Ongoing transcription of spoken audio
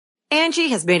Angie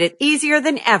has made it easier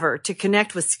than ever to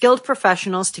connect with skilled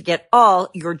professionals to get all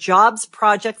your jobs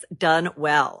projects done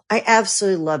well. I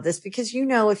absolutely love this because,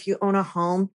 if you own a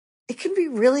home, it can be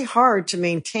really hard to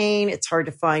maintain. It's hard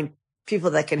to find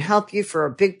people that can help you for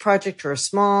a big project or a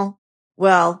small.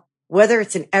 Well, whether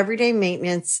it's in everyday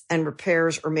maintenance and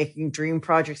repairs or making dream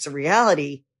projects a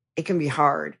reality, it can be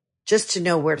hard just to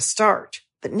know where to start.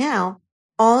 But now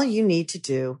all you need to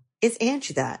do is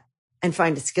Angie that and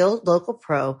find a skilled local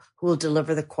pro who will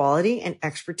deliver the quality and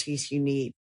expertise you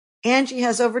need. Angie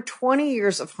has over 20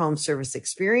 years of home service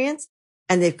experience,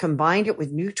 and they've combined it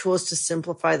with new tools to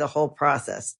simplify the whole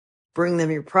process. Bring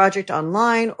them your project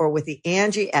online or with the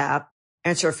Angie app,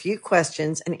 answer a few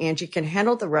questions, and Angie can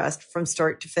handle the rest from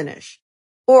start to finish.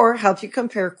 Or help you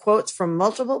compare quotes from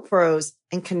multiple pros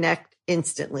and connect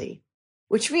instantly,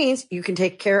 which means you can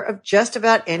take care of just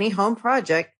about any home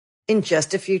project in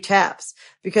just a few taps.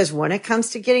 Because when it comes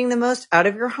to getting the most out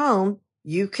of your home,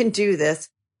 you can do this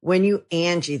when you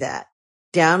Angie that.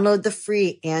 Download the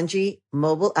free Angie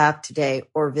mobile app today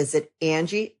or visit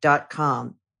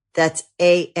Angie.com. That's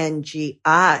ANGI.com.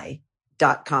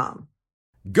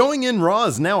 Going In Raw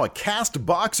is now a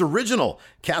CastBox original.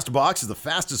 CastBox is the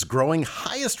fastest growing,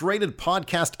 highest rated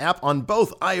podcast app on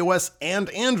both iOS and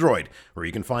Android, where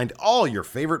you can find all your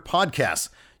favorite podcasts.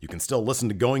 You can still listen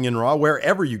to Going In Raw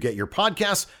wherever you get your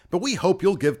podcasts, but we hope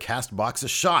you'll give CastBox a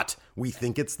shot. We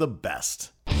think it's the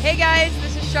best. Hey guys,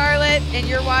 this is Charlotte, and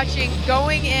you're watching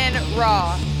Going In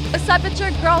Raw. What's up, it's your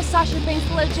girl Sasha Banks,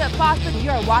 legit boss, and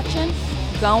you're watching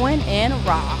Going In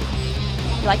Raw.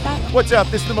 You like that? What's up?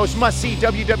 This is the most must-see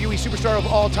WWE superstar of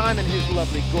all time and his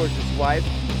lovely, gorgeous wife,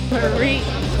 Marie.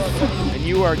 and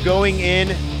you are going in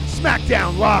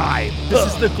SmackDown Live.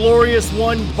 This is the glorious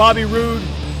one, Bobby Roode,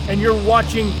 and you're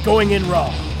watching Going In Raw.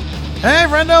 Hey,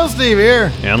 friendo, Steve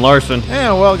here. And Larson.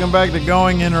 And welcome back to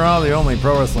Going In Raw, the only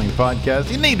pro wrestling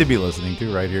podcast you need to be listening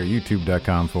to right here,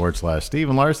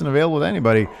 youtube.com/Steven Larson, available to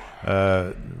anybody.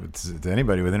 It's to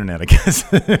anybody with internet, I guess.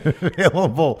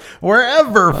 Available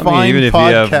wherever fine even if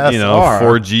podcasts you have, are.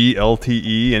 4G,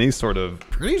 LTE, any sort of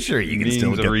Pretty sure you can means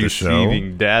still of get the show.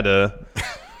 receiving data.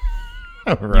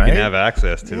 Right? You can have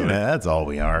access to Yeah, it. that's all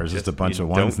we are. It's just a bunch of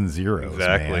ones and zeros,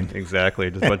 man.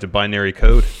 Exactly. Just a bunch of binary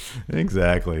code.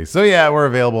 Exactly. So, yeah, we're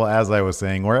available, as I was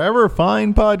saying, wherever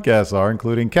fine podcasts are,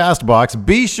 including CastBox.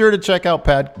 Be sure to check out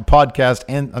podcast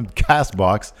and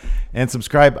CastBox and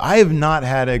subscribe. I have not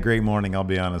had a great morning, I'll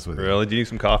be honest with you. Really? Do you need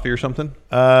some coffee or something?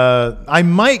 I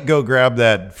might go grab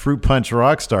that Fruit Punch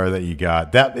Rockstar that you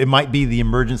got. It might be the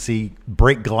emergency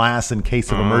break glass in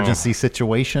case of emergency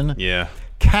situation. Yeah.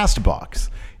 CastBox.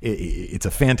 It's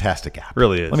a fantastic app.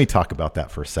 Really is. Let me talk about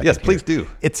that for a second. Yes, please do.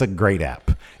 It's a great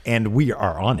app, and we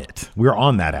are on it. We're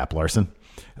on that app, Larson.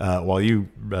 While you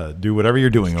do whatever you're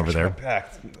doing over there.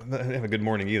 Back. I didn't have a good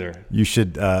morning either. You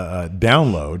should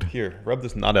download. Here, rub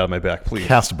this knot out of my back, please.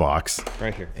 CastBox.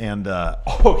 Right here. And I'm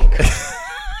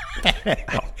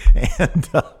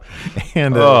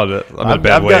in a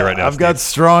bad way right now. I've got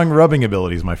strong rubbing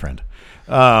abilities, my friend.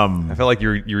 I felt like you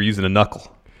were using a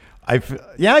knuckle. I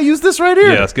use this right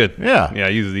here. Yeah, that's good. Yeah, I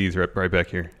use these right back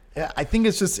here. Yeah, I think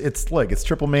it's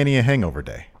Triple Mania Hangover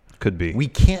Day. Could be. We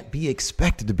can't be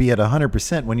expected to be at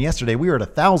 100% when yesterday we were at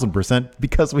 1,000%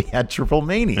 because we had Triple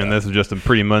Mania. And this is just a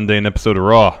pretty mundane episode of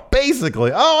Raw.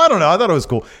 Basically. Oh, I don't know. I thought it was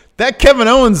cool. That Kevin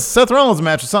Owens Seth Rollins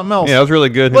match was something else. Yeah, it was really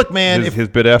good. Look, man, his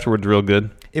bit afterwards real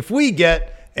good. If we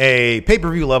get a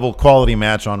pay-per-view level quality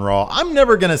match on Raw, I'm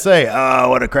never going to say, oh,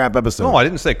 what a crap episode. No, I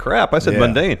didn't say crap. I said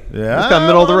mundane. Yeah. It's kind of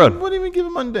middle of the road. I wouldn't even give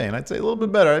it mundane. I'd say a little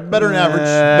bit better. Better than average.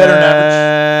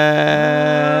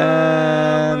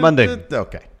 Mundane.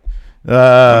 Okay.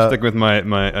 I'm sticking with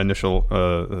my initial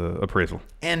appraisal.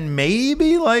 And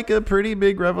maybe like a pretty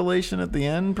big revelation at the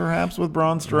end, perhaps with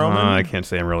Braun Strowman. I can't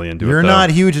say I'm really into it. You're not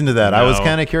huge into that. No. I was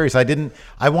kind of curious.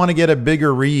 I want to get a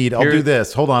bigger read. I'll do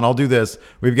this. Hold on. I'll do this.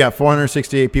 We've got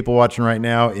 468 people watching right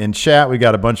now in chat. We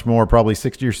got a bunch more, probably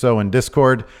 60 or so in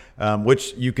Discord,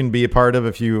 which you can be a part of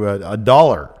if you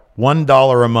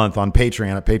 $1 a month on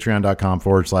Patreon at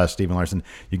patreon.com/Steven Larson.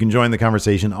 You can join the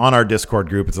conversation on our Discord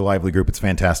group. It's a lively group. It's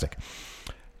fantastic.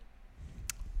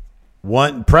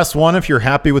 Press 1 if you're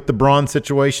happy with the Braun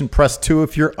situation. Press 2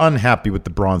 if you're unhappy with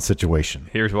the Braun situation.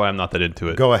 Here's why I'm not that into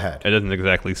it. Go ahead. It doesn't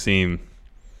exactly seem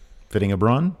fitting a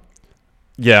Braun?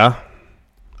 Yeah.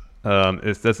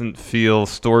 It doesn't feel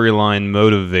storyline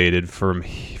motivated for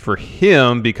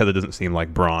him because it doesn't seem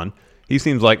like Braun. He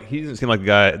doesn't seem like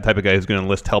the type of guy who's going to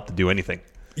enlist help to do anything.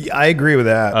 Yeah, I agree with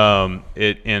that.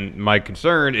 And my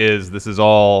concern is this is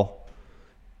all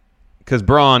because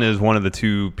Braun is one of the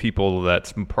two people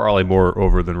that's probably more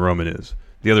over than Roman is.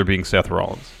 The other being Seth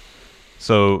Rollins.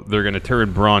 So they're going to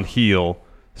turn Braun heel.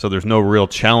 So there's no real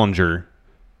challenger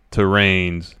to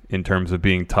Reigns in terms of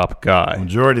being top guy.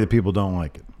 Majority of the people don't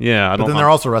like it. Yeah, but then they're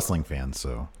also wrestling fans,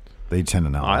 so they tend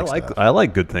to not like stuff. I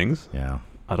like good things. Yeah.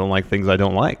 I don't like things I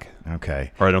don't like.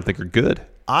 Okay. Or I don't think are good.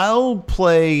 I'll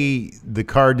play the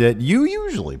card that you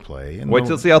usually play. Wait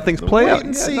till see how things play out.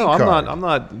 And see no, card. I'm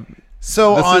not.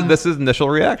 So this is initial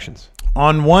reactions.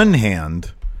 On one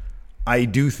hand, I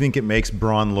do think it makes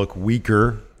Braun look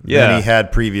weaker than he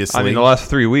had previously. I mean, the last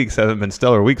 3 weeks haven't been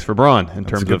stellar weeks for Braun in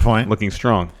terms of looking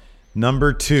strong.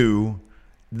 Number two,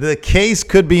 the case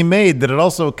could be made that it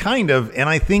also kind of, and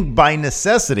I think by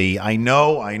necessity, I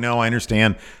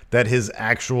understand that his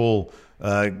actual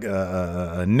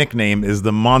nickname is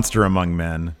the Monster Among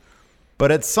Men.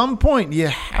 But at some point, you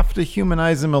have to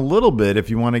humanize him a little bit if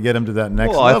you want to get him to that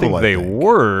next level. I think they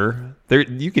were.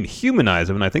 You can humanize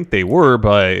him, and I think they were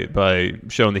by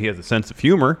showing that he has a sense of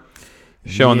humor,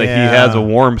 showing that he has a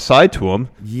warm side to him.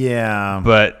 Yeah.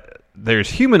 But there's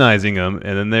humanizing him,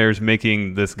 and then there's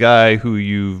making this guy who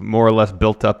you've more or less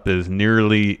built up as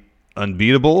nearly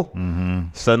unbeatable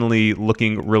suddenly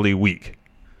looking really weak.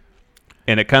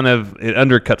 And it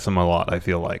undercuts him a lot, I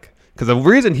feel like. Because the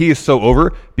reason he is so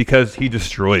over, because he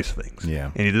destroys things.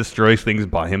 Yeah. And he destroys things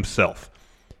by himself.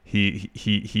 He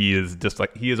is just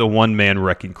like, he is a one-man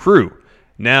wrecking crew.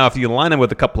 Now, if you line him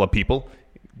with a couple of people,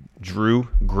 Drew,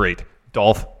 great.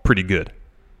 Dolph, pretty good.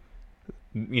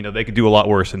 You know, they could do a lot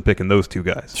worse than picking those two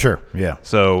guys. Sure, yeah.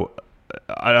 So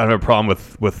I don't have a problem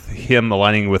with him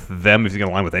aligning with them if he's going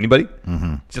to align with anybody.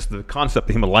 Just the concept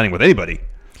of him aligning with anybody,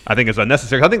 I think is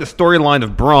unnecessary. I think the storyline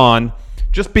of Braun,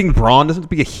 just being Braun doesn't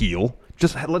be a heel.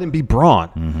 Just let him be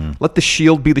Braun. Let the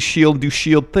Shield be the Shield and do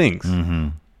Shield things.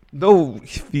 No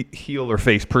heel or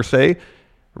face per se.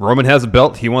 Roman has a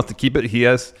belt. He wants to keep it. He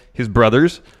has his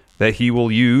brothers that he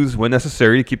will use when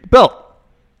necessary to keep the belt.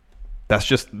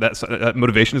 That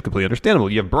motivation is completely understandable.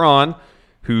 You have Braun,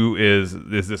 who is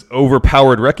this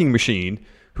overpowered wrecking machine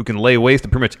who can lay waste to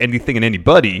pretty much anything and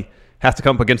anybody, has to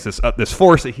come up against this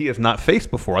force that he has not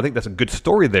faced before. I think that's a good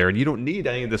story there, and you don't need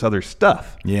any of this other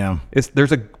stuff. Yeah.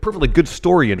 There's a perfectly good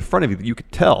story in front of you that you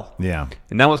could tell. Yeah.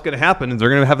 And now what's going to happen is they're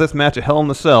going to have this match at Hell in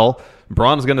the Cell.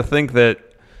 Braun's going to think that,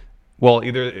 well,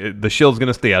 either the Shield's going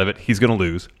to stay out of it, he's going to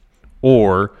lose,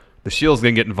 or the Shield's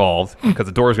going to get involved because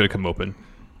the door is going to come open.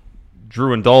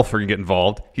 Drew and Dolph are going to get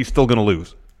involved. He's still going to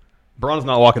lose. Braun's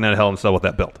not walking out of Hell in the Cell with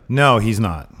that belt. No, he's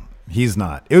not. He's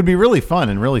not. It would be really fun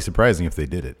and really surprising if they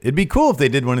did it. It'd be cool if they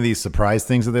did one of these surprise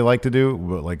things that they like to do,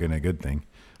 but like in a good thing.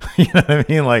 You know what I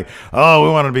mean? Like, oh, we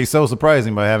wanted to be so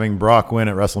surprising by having Brock win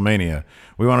at WrestleMania.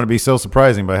 We wanted to be so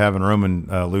surprising by having Roman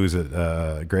lose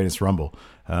at Greatest Rumble.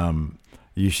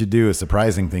 You should do a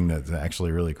surprising thing that's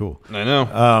actually really cool. I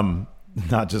know.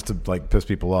 Not just to like piss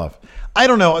people off. I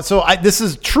don't know. So this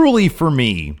is truly for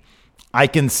me. I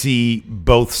can see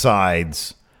both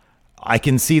sides. I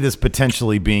can see this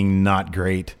potentially being not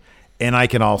great, and I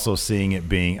can also seeing it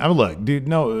being. I mean, look, dude,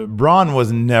 no, Braun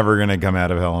was never going to come out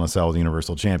of Hell in a Cell with the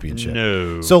Universal Championship.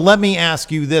 No. So let me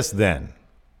ask you this then: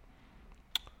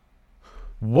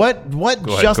 What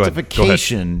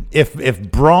justification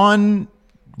if Braun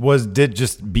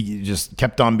just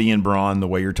kept on being Braun the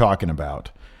way you're talking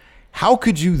about? How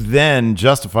could you then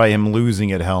justify him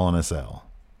losing at Hell in a Cell?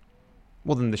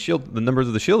 Well, then the numbers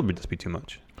of the Shield would just be too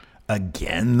much.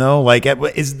 Again, though, like,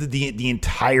 is the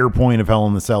entire point of Hell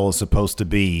in the Cell is supposed to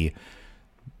be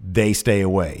they stay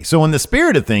away. So in the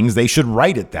spirit of things, they should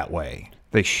write it that way.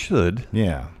 They should.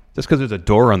 Yeah. Just because there's a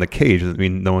door on the cage doesn't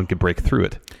mean no one can break through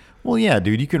it. Well, yeah,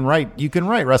 dude, you can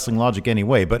write wrestling logic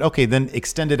anyway, but okay, then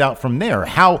extend it out from there.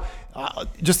 How?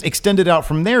 Just extend it out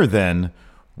from there. Then,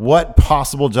 what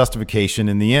possible justification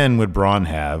in the end would Braun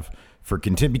have for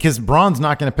continue? Because Braun's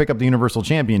not going to pick up the Universal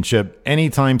Championship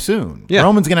anytime soon. Yeah.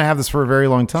 Roman's going to have this for a very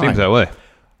long time. Seems that way.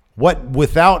 What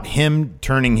without him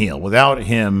turning heel, without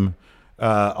him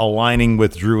aligning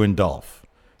with Drew and Dolph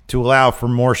to allow for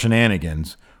more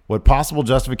shenanigans? What possible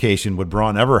justification would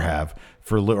Braun ever have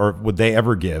or would they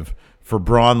ever give for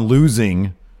Braun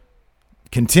losing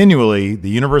continually the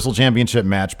Universal Championship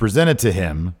match presented to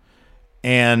him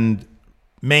and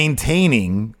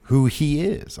maintaining who he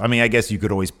is? I mean, I guess you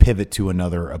could always pivot to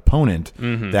another opponent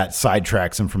that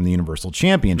sidetracks him from the Universal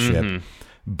Championship.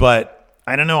 But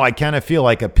I don't know. I kind of feel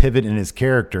like a pivot in his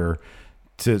character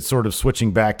to sort of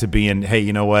switching back to being, hey,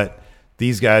 you know what?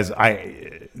 These guys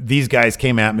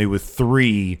came at me with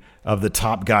 3 of the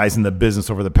top guys in the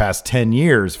business over the past 10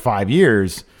 years, 5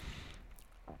 years.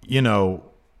 You know,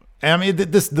 I mean,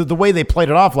 the way they played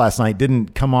it off last night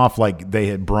didn't come off like they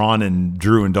had Braun and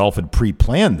Drew and Dolph had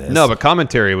pre-planned this. No, but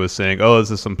commentary was saying, "Oh,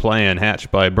 this is some plan hatched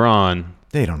by Braun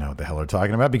They don't know what the hell they're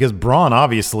talking about because Braun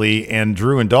obviously and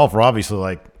Drew and Dolph were obviously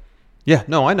like, yeah,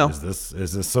 no, I know. Is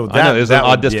this so? I know there's an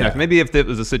odd disconnect. Yeah. Maybe if it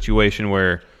was a situation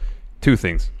where two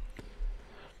things.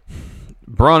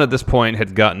 Braun at this point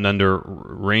had gotten under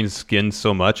Reigns' skin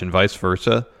so much and vice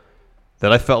versa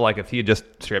that I felt like if he had just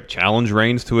straight up challenged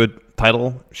Reigns to a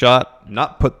title shot,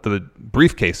 not put the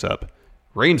briefcase up,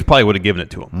 Reigns probably would have given it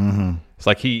to him. Mm-hmm. It's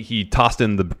like he tossed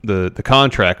in the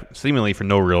contract seemingly for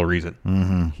no real reason.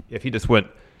 Mm-hmm. If he just went,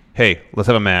 hey, let's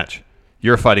have a match.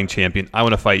 You're a fighting champion. I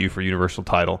want to fight you for Universal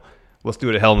title. Let's do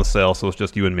it at Hell in a Cell so it's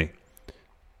just you and me.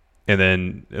 And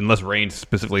then, unless Reigns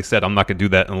specifically said, I'm not going to do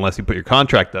that unless you put your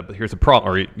contract up. But here's the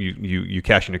problem, or you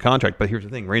cash in your contract. But here's the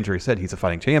thing, Reigns already said he's a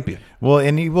fighting champion. Well,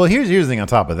 here's the thing on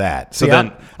top of that. So See,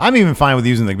 then, I'm even fine with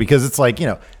using because it's like,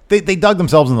 they dug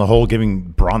themselves in the hole giving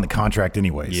Braun the contract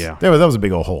anyways. Yeah. That was a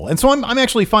big old hole. And so I'm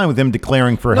actually fine with them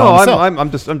declaring for Hell no, in a Cell.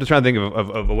 I'm just trying to think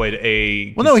of a way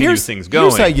to continue things going.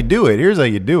 Here's how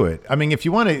you do it. I mean, if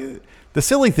you want to, the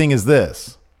silly thing is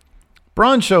this.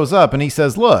 Braun shows up and he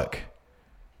says, look,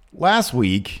 last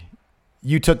week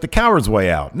you took the coward's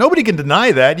way out. Nobody can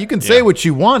deny that. You can say what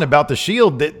you want about the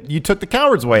Shield that you took the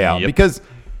coward's way out because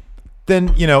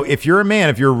then, if you're a man,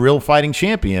 if you're a real fighting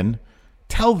champion,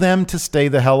 tell them to stay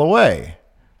the hell away.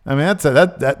 I mean,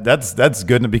 that's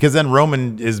good because then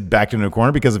Roman is backed into a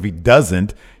corner because if he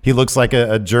doesn't, he looks like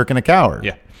a jerk and a coward.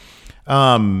 Yeah.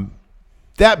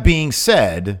 That being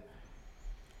said,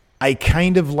 I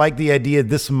kind of like the idea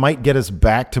this might get us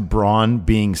back to Braun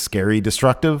being scary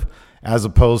destructive as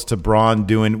opposed to Braun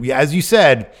doing, as you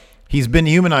said, he's been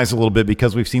humanized a little bit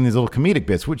because we've seen these little comedic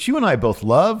bits, which you and I both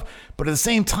love. But at the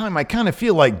same time, I kind of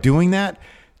feel like doing that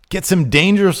gets him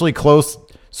dangerously close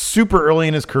super early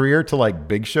in his career to like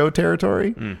Big Show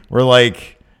territory where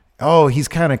like, oh, he's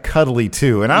kind of cuddly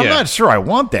too. And I'm not sure I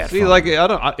want that. See, like, I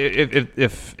don't,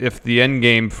 if the end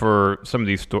game for some of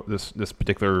these, this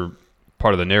particular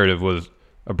part of the narrative was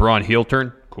a Braun heel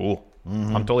turn, cool.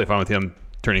 I'm totally fine with him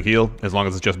turning heel as long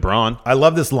as it's just Braun. I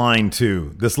love this line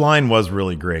too. This line was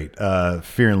really great.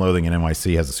 Fear and Loathing in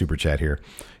NYC has a super chat here.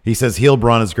 He says, heel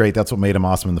Braun is great. That's what made him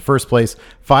awesome in the first place.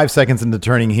 5 seconds into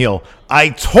turning heel, I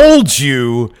told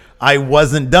you I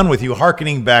wasn't done with you,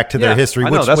 hearkening back to their history,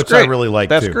 which I really like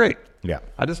too. That's great. Yeah.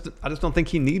 I just don't think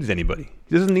he needs anybody.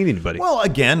 He doesn't need anybody. Well,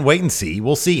 again, wait and see.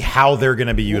 We'll see how they're going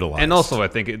to be utilized. And also, I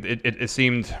think it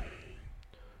seemed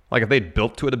like if they'd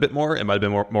built to it a bit more, it might have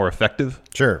been more effective.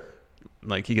 Sure.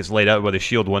 Like he gets laid out by the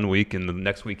Shield one week, and the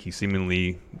next week he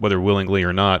seemingly, whether willingly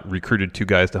or not, recruited 2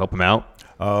 guys to help him out.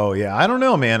 Oh, yeah. I don't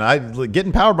know, man.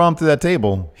 Getting powerbombed through that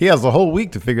table, he has the whole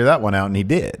week to figure that one out, and he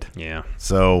did. Yeah.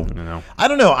 So, I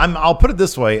don't know. I'll put it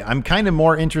this way. I'm kind of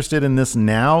more interested in this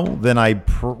now than I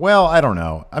don't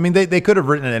know. I mean, they could have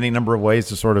written it any number of ways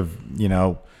to sort of,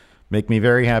 make me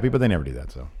very happy, but they never do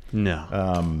that, so.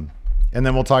 No. And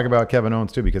then we'll talk about Kevin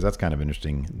Owens, too, because that's kind of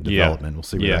interesting development. We'll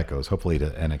see where that goes, hopefully to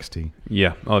NXT.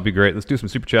 Yeah, that'd be great. Let's do some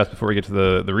super chats before we get to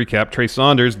the recap. Trey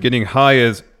Saunders getting high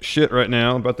as shit right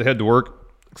now, about to head to work.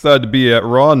 Excited to be at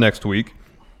Raw next week.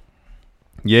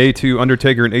 Yay to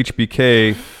Undertaker and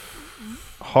HBK.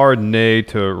 Hard nay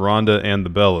to Ronda and the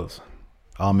Bellas.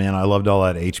 Oh, man, I loved all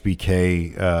that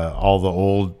HBK, all the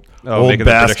old making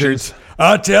bastards.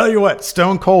 I'll tell you what,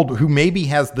 Stone Cold, who maybe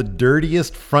has the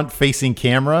dirtiest front-facing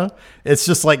camera,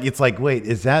 it's like, wait,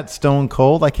 is that Stone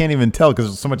Cold? I can't even tell because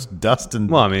there's so much dust.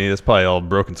 Well, I mean, it's probably all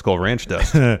Broken Skull Ranch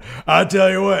dust. I'll tell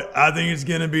you what, I think it's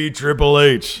going to be Triple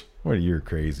H. What, you're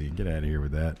crazy. Get out of here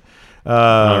with that.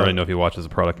 I don't really know if he watches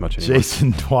the product much anymore. Jason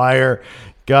Dwyer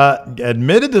got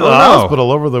admitted to the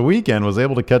hospital over the weekend, was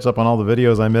able to catch up on all the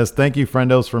videos I missed. Thank you,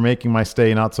 friendos, for making my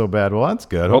stay not so bad. Well, that's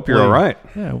good. Hope you're all right.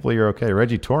 Yeah, hopefully you're okay.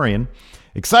 Reggie Torian,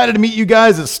 excited to meet you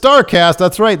guys at StarCast.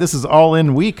 That's right. This is All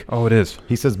In Week. Oh, it is.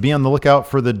 He says, be on the lookout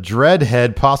for the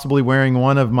Dreadhead, possibly wearing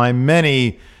one of my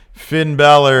many Finn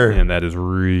Balor and that is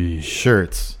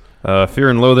shirts. Fear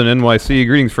and Loathing NYC.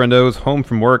 Greetings, friendos. Home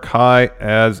from work, high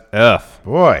as F.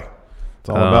 Boy, it's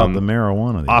all about the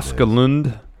marijuana. Oscar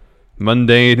Lund,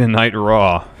 Mundane Night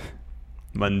Raw.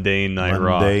 Mundane Night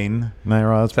Raw.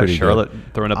 That's pretty Charlotte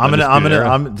good. throwing up.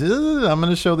 I'm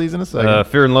gonna show these in a second.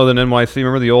 Fear and Loathing NYC.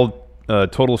 Remember the old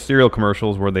Total cereal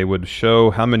commercials where they would show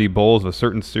how many bowls of a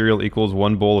certain cereal equals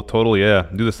 1 bowl of Total? Yeah.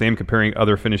 Do the same comparing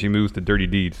other finishing moves to Dirty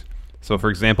Deeds. So,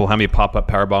 for example, how many pop-up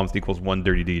power bombs equals 1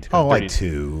 Dirty Deed? Like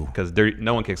 2. Because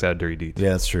no one kicks out of Dirty Deeds. Yeah,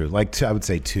 that's true. Like 2, I would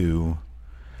say 2.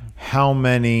 How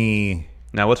many?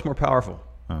 Now, what's more powerful?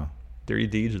 Oh. Dirty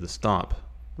Deeds or the Stomp?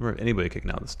 Remember anybody kicking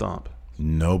out of the Stomp?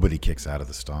 Nobody kicks out of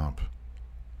the Stomp.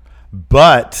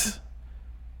 But,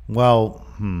 like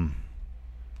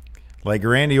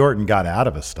Randy Orton got out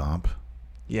of a Stomp.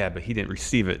 Yeah, but he didn't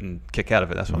receive it and kick out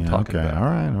of it. That's what I'm Yeah, talking okay. about. All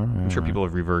right. I'm sure people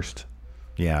have reversed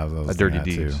Yeah, I was a Dirty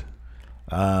thinking that Deeds. too.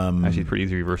 Actually, it's pretty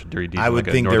easy to reverse a Dirty Deeds. I would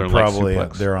like think a they're Northern Lights probably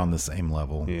suplex. they're on the same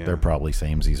level. Yeah. They're probably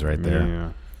samesies right there. Yeah.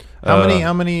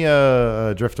 How many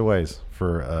drift-aways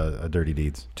for a Dirty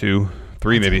Deeds? 2,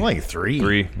 3 maybe. Like 3.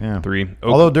 3. Yeah. 3.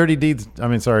 Although Dirty Deeds,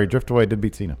 Drift-Away did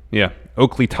beat Cena. Yeah.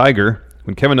 Oakley Tiger.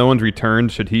 When Kevin Owens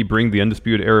returns, should he bring the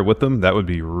Undisputed Era with him? That would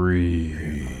be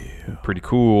pretty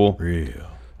cool. Real.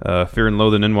 Fear and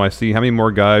Loathing NYC. How many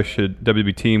more guys should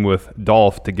WWE team with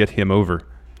Dolph to get him over?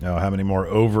 No, how many more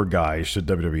over guys should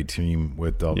WWE team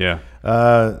with Dolph? Yeah.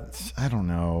 I don't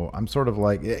know. I'm sort of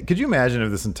like, could you imagine if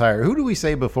this entire, who do we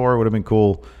say before would have been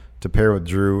cool to pair with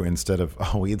Drew instead of,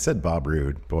 we had said Bob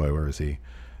Roode. Boy, where is he?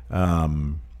 Could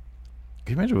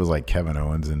you imagine if it was like Kevin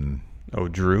Owens and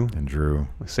Drew? And Drew.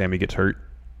 Sammy gets hurt,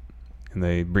 and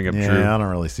they bring up Yeah, Drew. I don't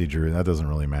really see Drew. That doesn't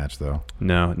really match, though.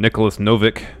 No. Nicholas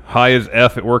Novick. High as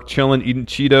F at work, chilling, eating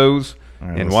Cheetos, right,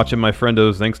 and listen. watching my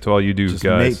friendos. Thanks to all you do,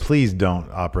 guys. Please don't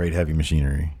operate heavy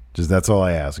machinery. Just that's all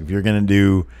I ask. If you're gonna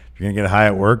get high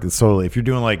at work, it's totally. If you're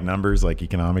doing like numbers, like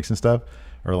economics and stuff,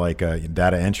 or like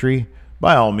data entry,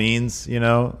 by all means,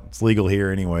 it's legal here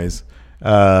anyways.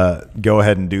 Go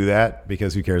ahead and do that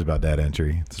because who cares about data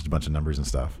entry? It's just a bunch of numbers and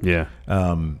stuff. Yeah.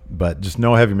 But just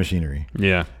no heavy machinery.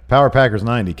 Yeah. Power Packers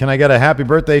 90. Can I get a happy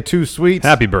birthday? 2 sweets.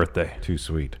 Happy birthday. 2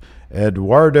 sweet.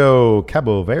 Eduardo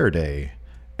Cabo Verde.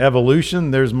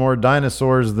 Evolution. There's more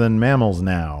dinosaurs than mammals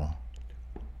now.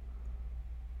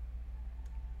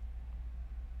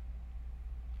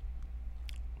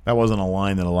 That wasn't a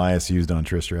line that Elias used on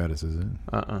Trish Stratus, is it?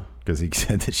 Because he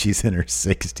said that she's in her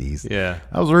 60s. Yeah.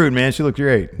 That was rude, man. She looked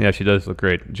great. Yeah, she does look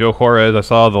great. Joe Juarez, I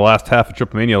saw the last half of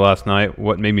Triple Mania last night.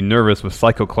 What made me nervous was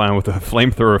Psycho Clown with a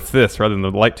flamethrower fist rather than the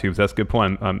light tubes. That's a good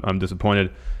point. I'm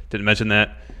disappointed. Didn't mention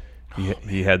that.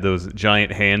 He had those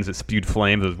giant hands that spewed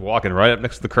flames. Was walking right up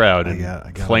next to the crowd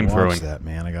and flame throwing. Watch that,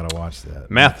 man. I gotta watch that.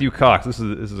 Matthew Cox. This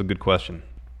is a good question.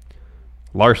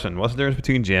 Larson, what's the difference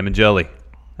between jam and jelly?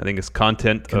 I think it's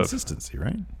consistency,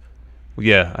 right?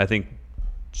 Yeah, I think.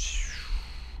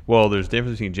 Well, there's a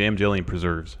difference between jam, jelly, and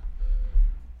preserves.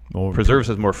 Well, preserves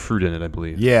has more fruit in it, I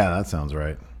believe. Yeah, that sounds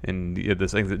right. And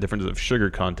there's the difference of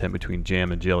sugar content between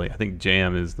jam and jelly. I think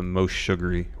jam is the most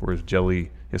sugary, whereas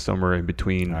jelly is somewhere in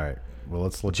between. All right. Well,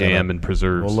 let's look jam and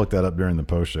preserves. We'll look that up during the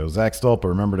post show. Zach Stolper,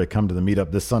 remember to come to the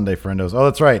meetup this Sunday, friendos. Oh,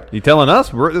 that's right. You telling us?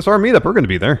 This our meetup. We're going to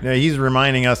be there. Yeah, he's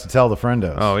reminding us to tell the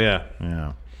friendos. Oh yeah.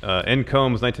 Yeah. N.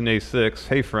 Combs, 1986.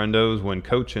 Hey, friendos. When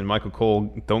Coach and Michael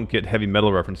Cole don't get heavy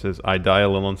metal references, I die a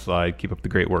little inside. Keep up the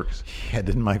great works. Yeah,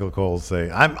 didn't Michael Cole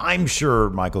say? I'm sure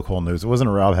Michael Cole knows. It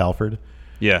wasn't a Rob Halford.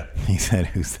 Yeah. He said,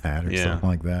 "Who's that?" or something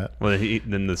like that. Well,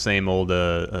 then the same old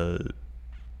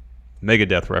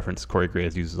Megadeth reference Corey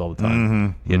Graves uses all the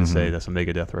time. He had to say that's a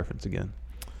Megadeth reference again.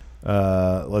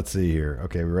 Let's see here.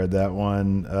 Okay, we read that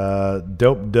one.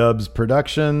 Dope Dubs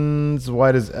Productions.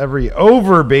 Why does every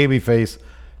babyface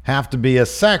have to be a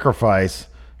sacrifice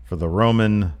for the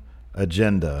Roman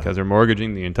agenda? Because they're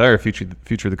mortgaging the entire future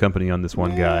of the company on this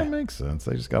one guy. That makes sense.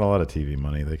 They just got a lot of TV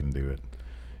money. They can do it.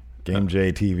 Game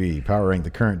J TV. Power rank the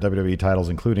current WWE titles,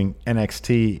 including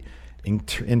NXT,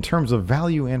 in terms of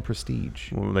value and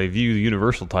prestige. Well, they view the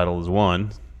Universal title as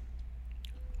one.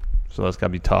 So that's got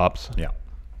to be tops. Yeah.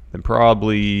 Then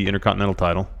probably Intercontinental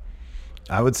title.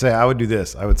 I would do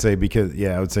this. I would say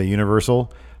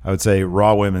Universal. I would say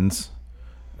Raw Women's.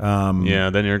 Then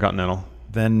Intercontinental.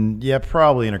 Then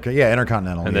probably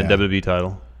Intercontinental. And then WWE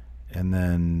title. And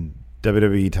then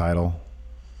WWE title.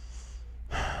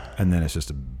 And then it's just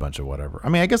a bunch of whatever. I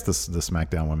mean, I guess the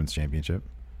SmackDown Women's Championship.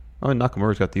 Oh, and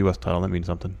Nakamura's got the U.S. title. That means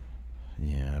something.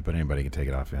 Yeah, but anybody can take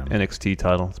it off him. NXT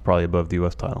title. It's probably above the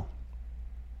U.S. title.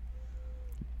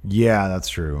 Yeah, that's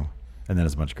true. And then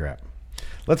it's a bunch of crap.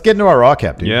 Let's get into our Raw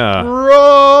cap, dude. Yeah.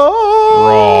 Raw.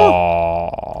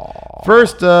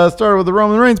 First, started with the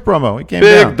Roman Reigns promo. He came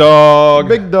down.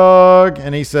 Big dog.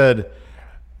 And he said,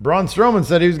 Braun Strowman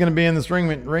said he was going to be in this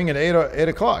ring at 8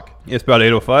 o'clock. It's about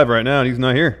 8:05 right now, and he's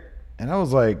not here. And I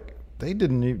was like,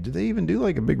 did they even do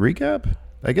like a big recap?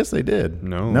 I guess they did.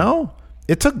 No?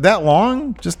 It took that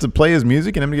long just to play his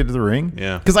music and him to get to the ring?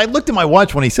 Yeah. Because I looked at my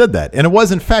watch when he said that, and it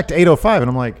was in fact 8:05, and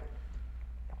I'm like,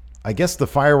 I guess the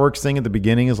fireworks thing at the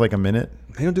beginning is like a minute.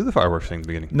 They don't do the fireworks thing at the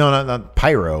beginning. No, not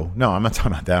pyro. No, I'm not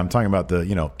talking about that. I'm talking about the,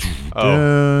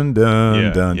 Oh. dun.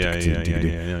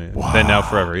 Wow. Then Now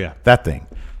Forever, yeah. That thing.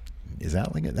 Is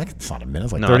that like that's not a minute?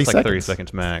 It's like 30 it's seconds. Like 30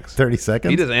 seconds max. 30 seconds?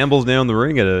 He just ambles down the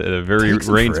ring at a very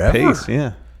Reigns pace.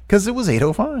 Yeah. Because it was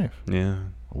 8:05. Yeah.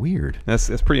 Weird. That's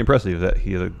pretty impressive that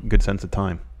he has a good sense of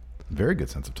time. Very good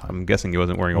sense of time. I'm guessing he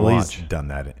wasn't wearing a Well, watch. he's done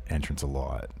that entrance a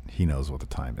lot. He knows what the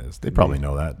time is. They probably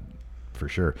know that for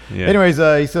sure. Yeah. Anyways,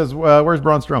 he says, where's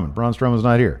Braun Strowman? Braun Strowman's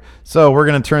not here. So we're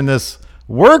going to turn this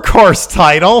workhorse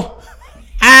title.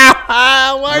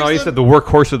 No, he said the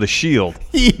workhorse of the Shield.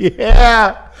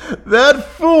 Yeah, that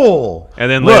fool. And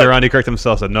then Look, later on, he corrected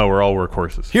himself, said, no, we're all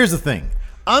workhorses. here's the thing.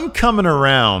 I'm coming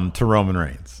around to Roman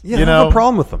Reigns. Yeah, you I know, have no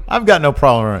problem with him. I've got no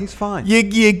problem with him. He's fine.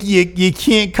 You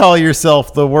can't call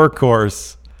yourself the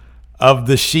workhorse of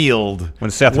the Shield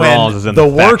When Seth Rollins is in the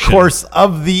faction. workhorse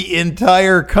of the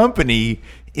entire company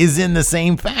is in the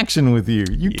same faction with you.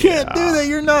 You can't do that.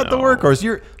 You're not the workhorse.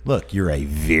 You're a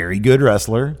very good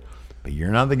wrestler, but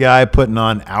you're not the guy putting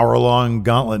on hour-long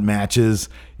gauntlet matches.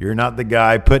 You're not the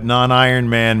guy putting on Iron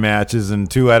Man matches and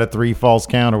 2 out of 3 false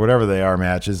count or whatever they are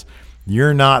matches.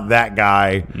 You're not that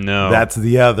guy. No. That's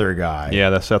the other guy. Yeah,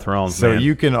 that's Seth Rollins. So man.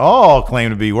 you can all claim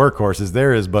to be workhorses.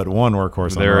 There is but one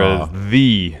workhorse on There Raw. is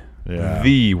the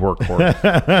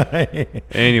workhorse.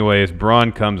 Anyways,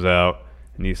 Braun comes out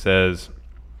and he says,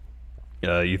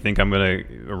 you think I'm going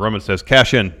to... Roman says,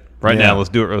 cash in right now. Let's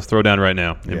do it. Let's throw down right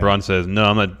now. And Braun says, no,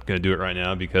 I'm not going to do it right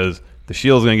now because the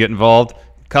Shield's going to get involved.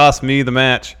 It cost me the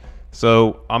match.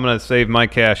 So I'm going to save my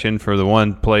cash in for the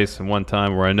one place and one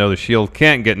time where I know the Shield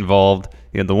can't get involved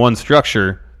in the one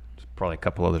structure. There's probably a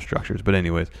couple other structures, but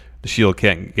anyways, the Shield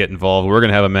can't get involved. We're going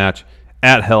to have a match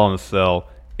at Hell in a Cell,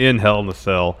 in Hell in a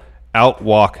Cell,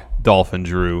 outwalk Dolph and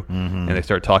Drew, and they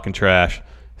start talking trash,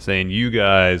 saying, you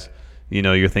guys,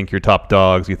 you think you're top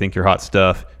dogs, you think you're hot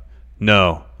stuff.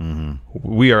 No,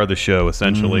 we are the show,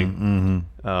 essentially.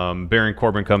 Baron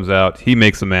Corbin comes out. He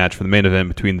makes a match for the main event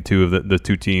between the two of the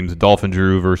two teams, Dolph and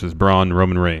Drew versus Braun and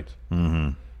Roman Reigns.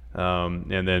 And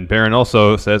then Baron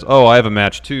also says, I have a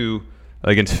match too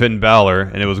against Finn Balor,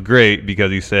 and it was great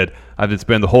because he said, I've been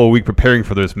spending the whole week preparing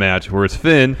for this match, whereas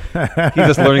Finn, he's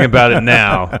just learning about it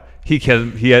now. He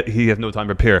has no time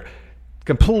to prepare.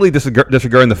 Completely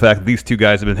disregarding the fact that these two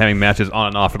guys have been having matches on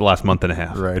and off for the last month and a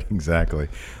half. Right, exactly.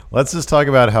 Let's just talk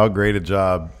about how great a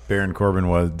job Baron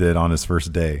Corbin did on his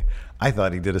first day. I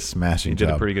thought he did a smashing job.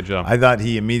 He did a pretty good job. I thought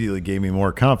he immediately gave me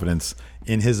more confidence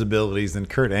in his abilities than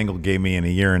Kurt Angle gave me in a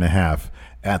year and a half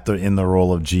in the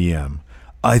role of GM.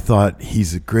 I thought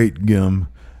he's a great gum.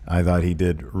 I thought he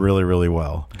did really, really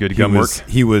well. Good gum work.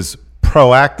 He was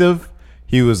proactive.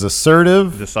 He was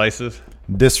assertive. Decisive.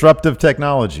 Disruptive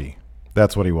technology.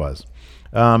 That's what he was.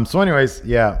 So anyways,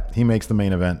 he makes the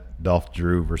main event. Dolph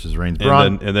Drew versus Reigns.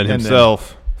 And then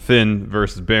himself, Finn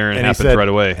versus Baron, and happens he said, right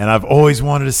away. And I've always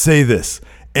wanted to say this,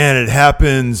 and it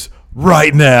happens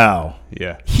right now.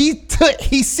 Yeah.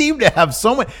 He seemed to have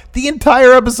so much. The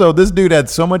entire episode, this dude had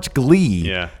so much glee.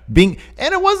 Yeah. And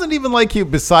it wasn't even like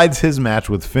besides his match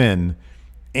with Finn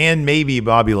and maybe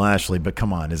Bobby Lashley, but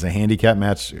come on, is a handicap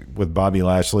match with Bobby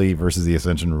Lashley versus the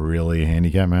Ascension really a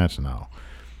handicap match? No.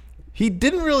 He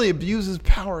didn't really abuse his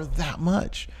power that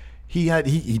much.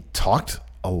 He talked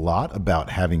a lot about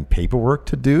having paperwork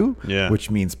to do, which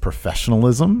means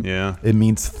professionalism. Yeah. It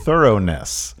means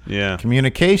thoroughness. Yeah.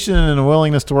 Communication and a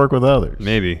willingness to work with others.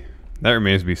 Maybe. That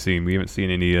remains to be seen. We haven't seen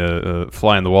any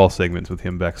fly-on-the-wall segments with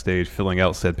him backstage filling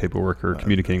out said paperwork or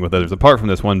communicating with others, apart from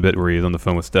this one bit where he's on the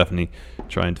phone with Stephanie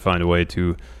trying to find a way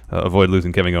to avoid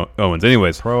losing Kevin Owens.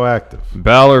 Anyways. Proactive.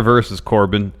 Balor versus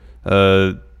Corbin.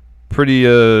 Pretty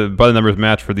by-the-numbers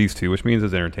match for these two, which means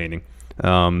it's entertaining.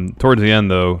 Towards the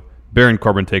end, though, Baron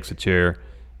Corbin takes a chair,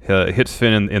 hits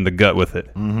Finn in the gut with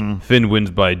it. Finn wins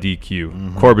by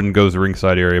DQ. Corbin goes to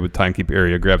ringside area with timekeeper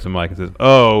area, grabs the mic and says,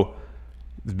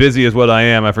 as busy as what I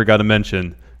am, I forgot to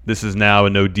mention, this is now a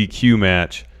no DQ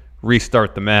match.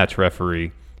 Restart the match,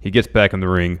 referee. He gets back in the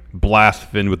ring, blasts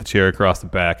Finn with the chair across the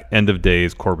back. End of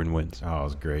days, Corbin wins. Oh, it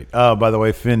was great. By the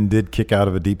way, Finn did kick out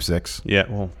of a deep six. Yeah,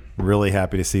 well. Really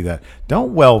happy to see that.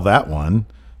 Don't that one.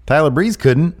 Tyler Breeze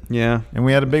couldn't. Yeah. And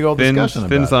we had a big old discussion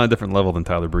about it. Finn's on a different level than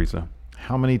Tyler Breeze, though.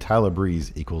 How many Tyler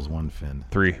Breeze equals one Finn?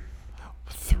 3.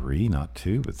 3, not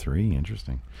 2, but 3.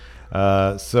 Interesting.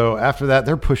 So after that,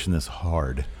 they're pushing this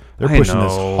hard. They're pushing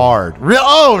this hard.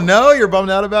 Oh, no? You're bummed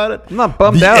out about it? I'm not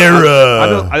bummed the out.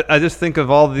 Era. I just think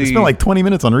of all the... We spent like 20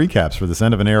 minutes on recaps for this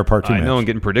end of an era part 2 match. I know, and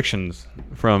getting predictions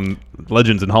from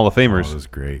legends and Hall of Famers. Oh, it was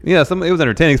great. Yeah, it was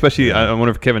entertaining, especially I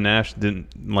wonder if Kevin Nash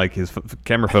didn't, like, his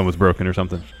camera phone was broken or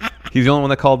something. He's the only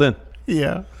one that called in.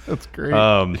 Yeah, that's great.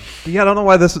 I don't know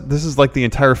why this is like the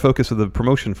entire focus of the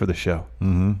promotion for the show.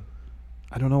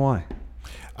 I don't know why.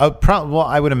 Well,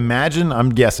 I would imagine, I'm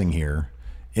guessing here,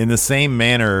 in the same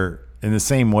manner, in the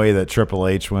same way that Triple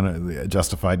H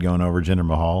justified going over Jinder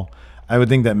Mahal, I would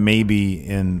think that maybe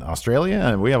in Australia,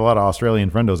 and we have a lot of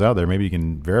Australian friendos out there, maybe you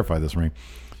can verify this for me,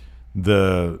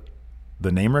 the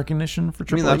the name recognition for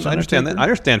I mean, Triple H. I understand that. Undertaker? I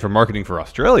understand for marketing for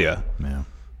Australia. Yeah.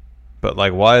 But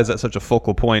like, why is that such a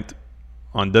focal point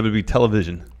on WWE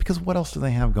television? Because what else do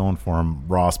they have going for them?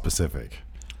 Raw specific.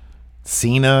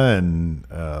 Cena and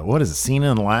what is it?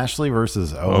 Cena and Lashley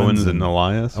versus Owens and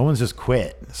Elias. Owens just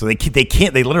quit, so they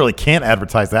can't. They literally can't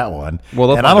advertise that one.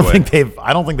 Well, and I don't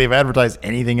think they've advertised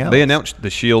anything else. They announced the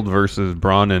Shield versus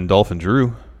Braun and Dolph and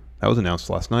Drew. That was announced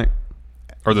last night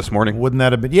or this morning. Wouldn't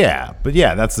that have been? Yeah, but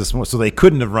yeah, that's this. So they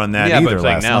couldn't have run that Yeah, either but it's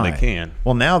like last now night. they can.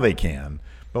 Well, now they can.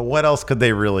 But what else could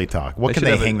they really talk? What could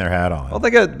they hang their hat on? Well,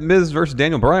 they got Miz versus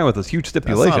Daniel Bryan with this huge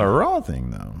stipulation. That's not a Raw thing,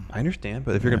 though. I understand,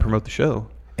 but if you're going to promote the show,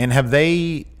 and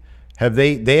they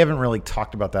haven't really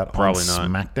talked about that probably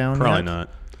on not. SmackDown Probably yet? not.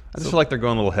 I just feel like they're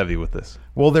going a little heavy with this.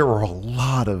 Well, there were a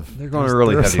lot of. They're going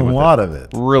really heavy. There's a lot of it.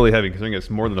 Really heavy, considering it's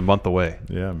more than a month away.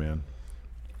 Yeah, man.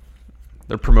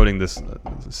 They're promoting this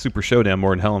Super Showdown more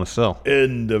than Hell in a Cell.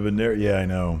 End of an era. Yeah, I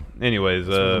know. Anyways,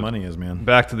 That's where the money is, man.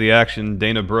 Back to the action.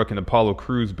 Dana Brooke and Apollo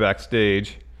Crews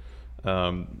backstage,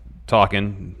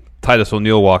 talking. Titus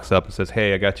O'Neil walks up and says,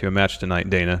 "Hey, I got you a match tonight,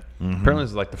 Dana." Mm-hmm. Apparently,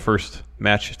 this is like the first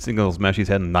singles match he's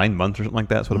had in 9 months or something like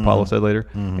that. That's what Apollo said later,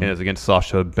 and it's against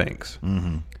Sasha Banks.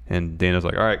 And Dana's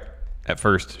like, "All right." At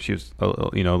first, she was a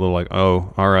little like,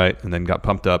 "Oh, all right," and then got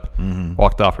pumped up,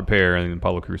 walked off her pair, and then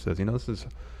Apollo Crews says, "This is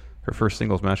her first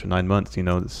singles match in 9 months.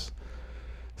 This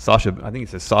Sasha, I think he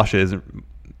says Sasha isn't."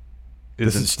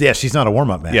 She's not a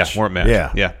warm-up match. Yeah, warm-up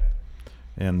match. Yeah.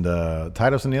 And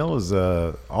Titus O'Neil is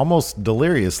almost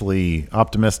deliriously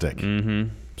optimistic.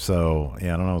 Mm-hmm. So,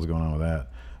 yeah, I don't know what's going on with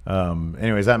that.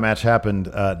 Anyways, that match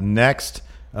happened. Next,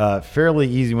 fairly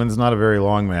easy one. It's not a very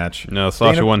long match. No,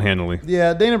 Sasha won handily.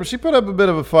 Yeah, Dana, but she put up a bit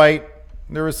of a fight.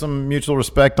 There was some mutual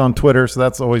respect on Twitter, so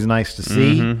that's always nice to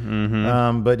see.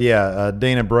 But, yeah,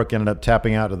 Dana Brooke ended up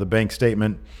tapping out of the bank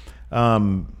statement. I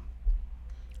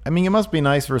mean, it must be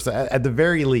nice for at the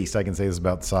very least, I can say this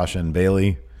about Sasha and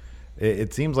Bayley.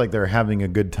 It seems like they're having a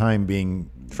good time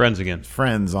being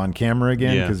friends on camera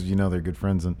again, because they're good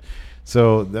friends, and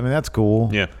so I mean that's cool.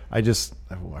 Yeah.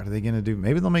 What are they going to do?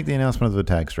 Maybe they'll make the announcement of the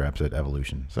tag straps at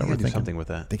Evolution. So we're thinking something with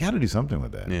that. They got to do something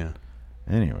with that. Yeah.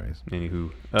 Anyways,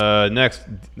 next,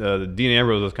 Dean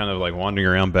Ambrose is kind of like wandering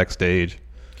around backstage.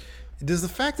 Does the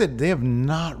fact that they have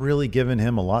not really given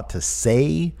him a lot to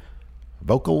say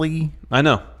vocally? I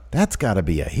know. That's got to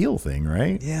be a heel thing,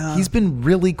 right? Yeah. He's been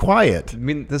really quiet. I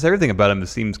mean, there's everything about him that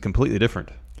seems completely different.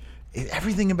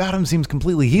 Everything about him seems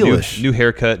completely heelish. New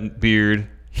haircut and beard.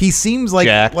 He seems like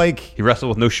jacked. He wrestled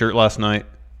with no shirt last night.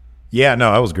 Yeah,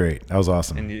 no, that was great. That was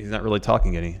awesome. And he's not really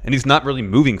talking any. And he's not really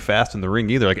moving fast in the ring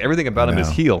either. Like, everything about him is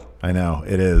heel. I know,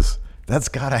 it is. That's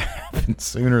got to happen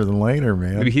sooner than later,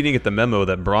 man. Maybe he didn't get the memo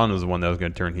that Braun was the one that was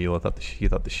going to turn heel. He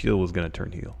thought the Shield was going to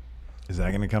turn heel. Is that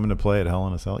going to come into play at Hell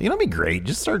in a Cell? It'd be great.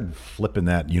 Just start flipping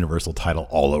that Universal title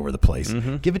all over the place.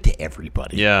 Mm-hmm. Give it to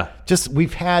everybody. Yeah.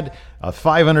 We've had a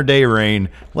 500-day reign.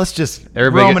 Let's just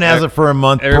Roman has it for a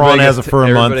month. Braun has it for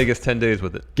a month. Everybody gets 10 days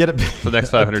with it. Get it for the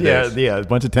next 500 days. Yeah, a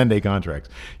bunch of 10-day contracts.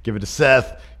 Give it to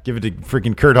Seth. Give it to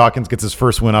freaking Kurt Hawkins. Gets his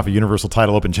first win off a Universal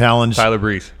title open challenge. Tyler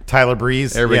Breeze.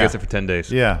 Everybody gets it for 10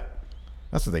 days. Yeah.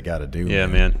 That's what they got to do. Yeah,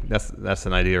 man. That's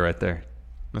an idea right there.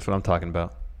 That's what I'm talking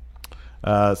about.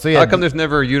 How come there's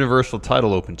never a Universal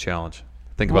title open challenge?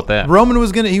 Think about that. Roman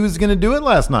was gonna do it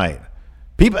last night.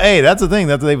 People, that's the thing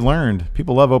that they've learned.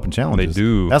 People love open challenges. They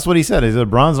do. That's what he said. He said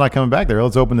Braun's not coming back there.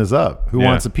 Let's open this up. Who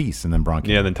wants a piece? And then Braun.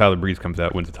 Then Tyler Breeze comes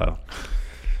out, wins the title.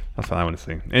 That's what I want to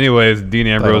see. Anyways, Dean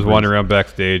Ambrose wandering around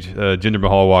backstage. Jinder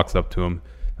Mahal walks up to him,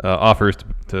 offers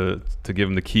to give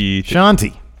him the key.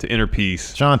 To inner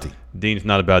peace. Shanti. Dean's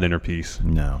not about inner peace.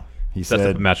 No. He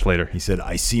said a match later. He said,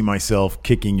 "I see myself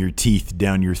kicking your teeth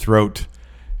down your throat."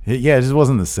 It just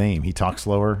wasn't the same. He talks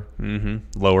slower.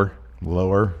 Mm-hmm.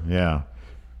 Lower. Yeah.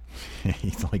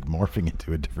 He's like morphing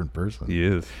into a different person. He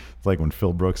is. It's like when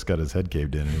Phil Brooks got his head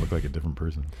caved in and he looked like a different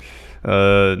person.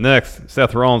 Next,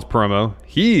 Seth Rollins promo.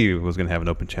 He was going to have an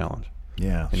open challenge.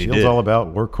 Yeah, and Shield's all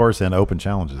about workhorse and open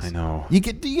challenges. I know. You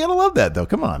gotta love that though.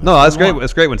 Come on. No, that's great.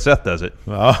 It's great when Seth does it.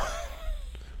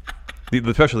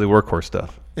 Especially the workhorse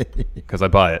stuff, because I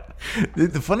buy it.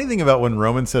 The funny thing about when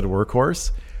Roman said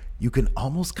workhorse, you can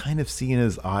almost kind of see in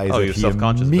his eyes. Oh, he was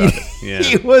self-conscious about it. Yeah.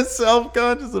 He was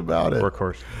self-conscious about it.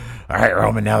 Workhorse. All right,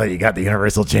 Roman, now that you got the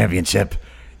Universal Championship,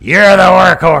 you're the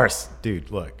workhorse. Dude,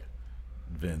 look.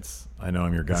 Vince, I know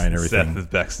I'm your guy and everything.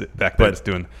 Seth is back there just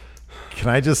doing... Can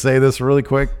I just say this really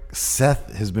quick?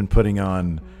 Seth has been putting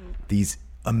on these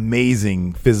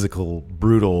amazing physical,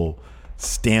 brutal...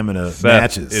 stamina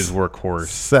matches. Seth is workhorse.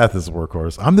 Seth is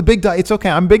workhorse. I'm the big dog. It's okay.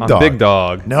 I'm big dog. Big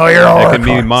dog. No, you're a workhorse. It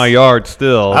can be my yard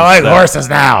still. I like horses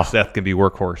now. Seth can be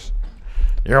workhorse.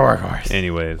 You're a workhorse.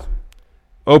 Anyways,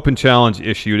 Open challenge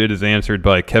issued. It is answered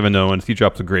by Kevin Owens. He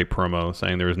drops a great promo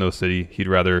saying there is no city he'd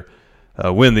rather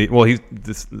win the. Well, he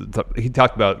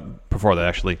talked about before that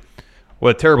actually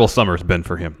what a terrible summer has been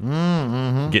for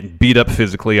him. Getting beat up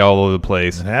physically all over the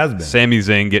place. It has been. Sami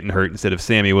Zayn getting hurt. Instead of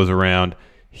Sami was around,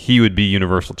 he would be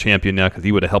Universal Champion now because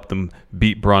he would have helped them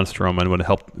beat Braun Strowman, would have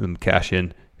helped them cash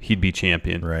in. He'd be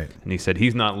champion. Right. And he said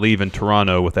he's not leaving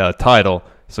Toronto without a title,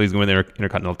 so he's going to win the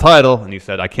Intercontinental title. And he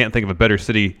said, I can't think of a better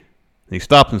city. And he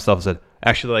stopped himself and said,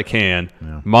 actually, I can.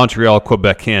 Yeah. Montreal,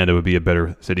 Quebec, Canada would be a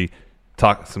better city.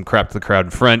 Talked some crap to the crowd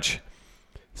in French.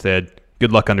 Said,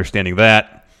 good luck understanding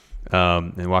that.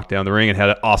 And walked down the ring and had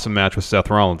an awesome match with Seth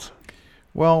Rollins.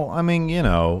 Well, I mean,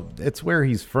 it's where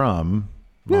he's from,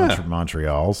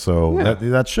 Montreal, so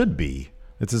that should be.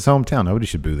 It's his hometown. Nobody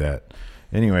should boo that.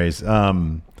 Anyways,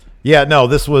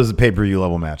 this was a pay-per-view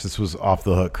level match. This was off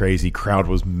the hook crazy. Crowd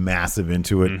was massive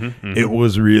into it. It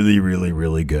was really, really,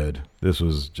 really good. This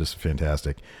was just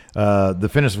fantastic. The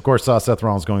finish, of course, saw Seth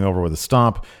Rollins going over with a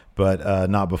stomp, but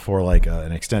not before like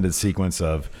an extended sequence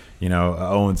of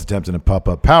Owens attempting a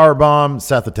pop-up power bomb.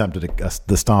 Seth attempted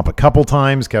the stomp a couple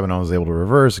times. Kevin Owens was able to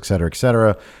reverse, et cetera, et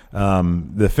cetera.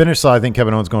 The finish saw, I think,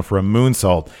 Kevin Owens going for a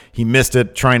moonsault. He missed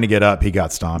it, trying to get up. He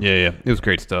got stomped. Yeah. It was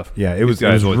great stuff. Yeah, it was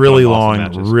really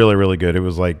long, really, really good. It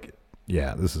was like,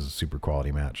 this is a super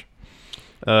quality match.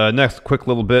 Next, quick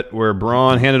little bit where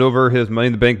Braun handed over his Money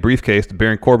in the Bank briefcase to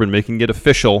Baron Corbin, making it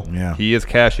official. Yeah. He is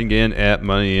cashing in at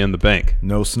Money in the Bank.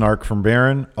 No snark from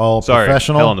Baron.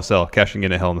 Professional. Hell in a Cell. Cashing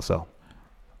in at Hell in a Cell.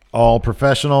 All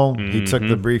professional. He took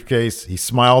the briefcase. He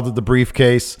smiled at the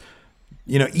briefcase.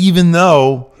 Even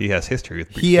though he has history with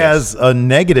the briefcase. He has a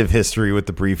negative history with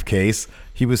the briefcase,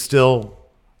 he was still,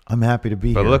 I'm happy to be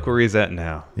here. But look where he's at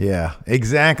now. Yeah,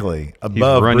 exactly.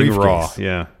 Above he's running briefcase. Raw.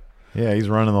 Yeah. Yeah, he's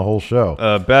running the whole show.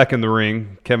 Back in the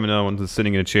ring, Kevin Owens is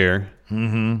sitting in a chair,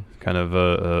 kind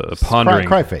of pondering.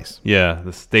 Cry face. Yeah,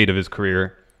 the state of his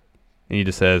career. And he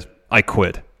just says, I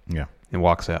quit. Yeah. And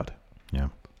walks out. Yeah.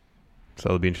 So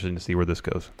it'll be interesting to see where this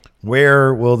goes.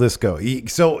 Where will this go?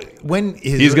 He's going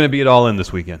to be at All In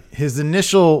this weekend. His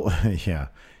initial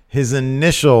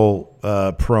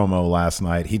promo last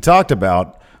night, he talked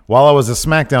about, while I was at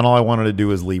SmackDown, all I wanted to do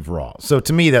was leave Raw. So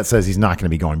to me, that says he's not going to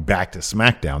be going back to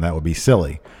SmackDown. That would be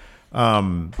silly.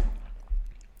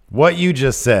 What you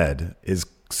just said is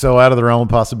so out of the realm of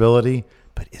possibility,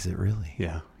 but is it really?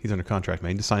 Yeah, he's under contract,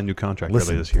 man. He just signed a new contract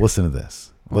earlier this year. Listen to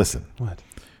this. Listen. What?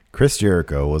 Chris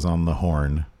Jericho was on the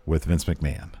horn with Vince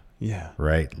McMahon. Yeah.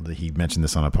 Right? He mentioned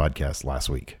this on a podcast last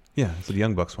week. Yeah, it's the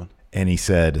Young Bucks one. And he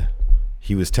said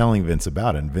he was telling Vince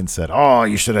about it, and Vince said, "Oh,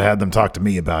 you should have had them talk to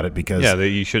me about it because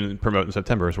you shouldn't promote in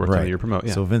September. It's worth your promote."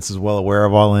 Yeah. So Vince is well aware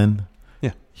of All In.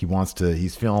 Yeah,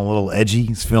 he's feeling a little edgy.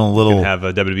 He's feeling a little. Can have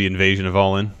a WWE invasion of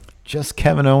All In. Just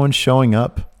Kevin Owens showing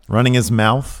up, running his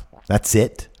mouth. That's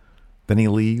it. Then he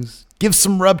leaves. Give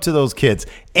some rub to those kids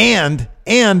and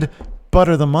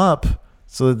butter them up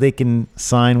so that they can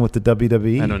sign with the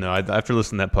WWE. I don't know. After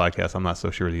listening to that podcast, I'm not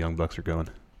so sure the Young Bucks are going.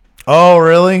 Oh,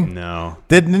 really? No.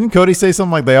 Didn't Cody say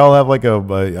something like they all have like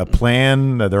a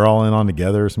plan that they're all in on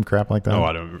together or some crap like that? Oh,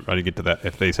 I didn't get to that.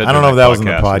 If they said, I don't know if that was in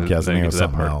the podcast. I think it was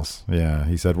something else. Yeah,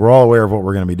 he said we're all aware of what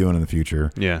we're going to be doing in the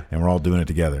future. Yeah, and we're all doing it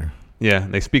together. Yeah,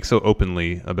 they speak so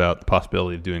openly about the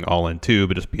possibility of doing All In too,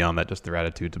 but just beyond that, just their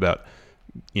attitudes about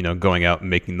going out and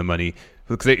making the money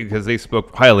because they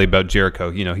spoke highly about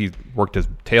Jericho. He worked his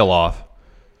tail off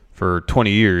for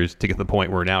 20 years to get to the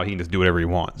point where now he can just do whatever he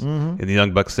wants. And the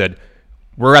Young Bucks said,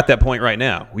 we're at that point right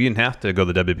now. We didn't have to go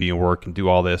to the WWE and work and do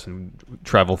all this and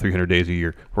travel 300 days a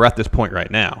year. We're at this point right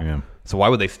now. Yeah. So why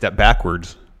would they step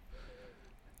backwards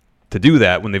to do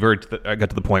that when they've already got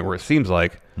to the point where it seems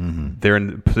like they're in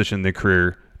the position in their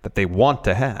career that they want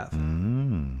to have?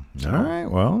 All right.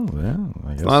 Well, yeah.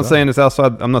 I guess I'm not saying it's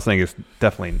outside. I'm not saying it's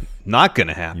definitely not going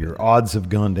to happen. Your odds have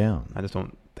gone down. I just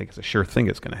don't think it's a sure thing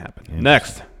it's going to happen.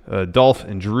 Next, Dolph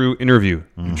and Drew interview.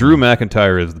 Drew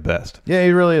McIntyre is the best. Yeah,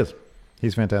 he really is.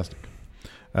 He's fantastic.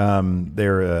 I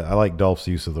like Dolph's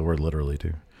use of the word literally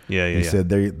too. Yeah. He said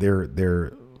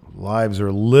their lives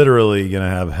are literally going to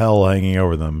have hell hanging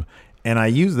over them, and I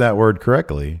use that word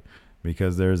correctly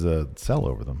because there's a cell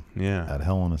over them. Yeah, at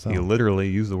Hell in a Cell. You literally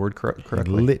used the word correctly.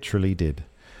 He literally did.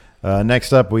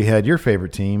 Next up, we had your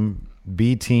favorite team,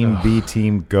 B Team. B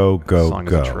Team, go go song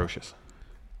go. Is atrocious.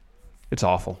 It's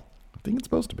awful. I think it's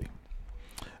supposed to be.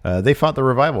 They fought the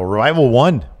Revival. Revival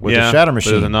won with the Shatter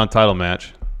Machine. But it was a non-title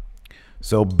match.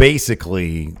 So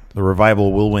basically, the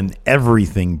Revival will win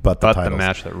everything but the titles. The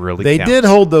match that really They counts. did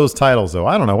hold those titles, though.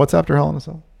 I don't know. What's after Hell in a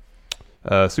Cell?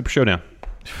 Super Showdown.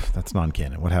 That's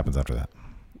non-canon. What happens after that?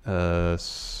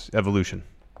 Evolution.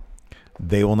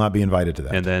 They will not be invited to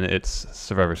that. And then it's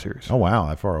Survivor Series. Oh, wow.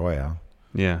 That far away, huh?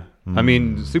 Yeah. I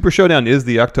mean, Super Showdown is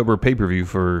the October pay-per-view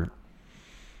for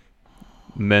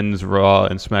men's Raw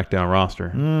and SmackDown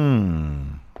roster.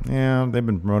 Yeah, they've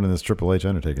been promoting this Triple H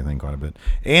Undertaker thing quite a bit.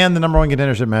 And the number one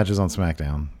contendership match is on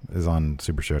SmackDown, is on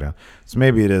Super Showdown. So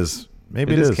maybe it is.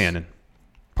 Maybe it is canon.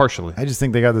 Partially. I just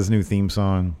think they got this new theme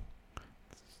song.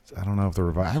 I don't know if the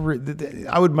Revival...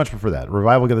 I would much prefer that.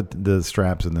 Revival get the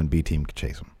straps and then B-Team could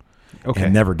chase them. Okay.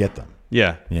 And never get them.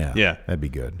 Yeah. Yeah. Yeah. That'd be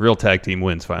good. Real tag team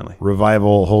wins finally.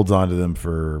 Revival holds on to them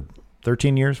for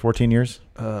 13 years, 14 years?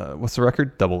 What's the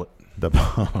record? Double it.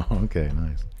 Okay,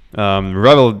 nice.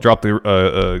 Revival dropped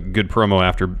a good promo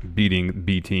after beating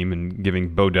B-Team and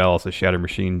giving Bo Dallas a shatter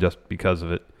machine just because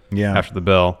of it. Yeah. After the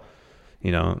bell,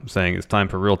 saying it's time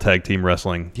for real tag team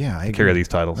wrestling to carry these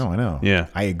titles. Oh, I know. Yeah.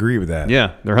 I agree with that.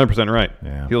 Yeah, they're 100% right.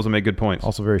 Yeah. Heels will make good points.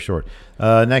 Also very short.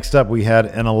 Next up, we had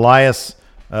an Elias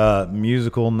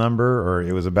musical number, or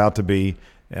it was about to be.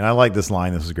 And I like this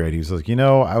line. This was great. He was like,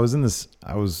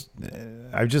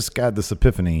 I just got this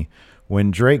epiphany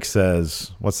when Drake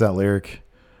says, what's that lyric?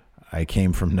 I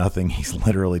came from nothing. He's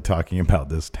literally talking about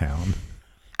this town.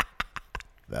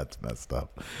 That's messed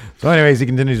up. So anyways, he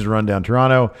continues to run down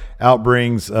Toronto. Out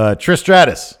brings Trish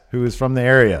Stratus, who is from the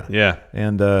area. Yeah.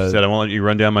 And she said, I won't let you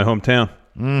run down my hometown.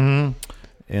 Mm-hmm.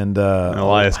 And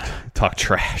Elias talked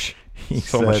trash.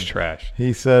 Much trash.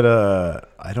 He said,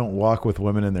 I don't walk with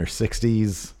women in their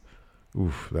 60s.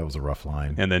 Oof, that was a rough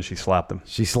line. And then she slapped him.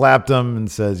 She slapped him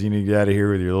and says, you need to get out of here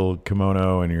with your little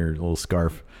kimono and your little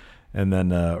scarf. And then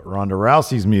Ronda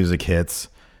Rousey's music hits.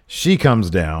 She comes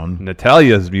down.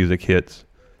 Natalia's music hits.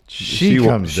 She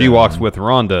walks with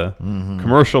Ronda. Mm-hmm.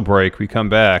 Commercial break. We come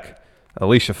back.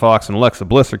 Alicia Fox and Alexa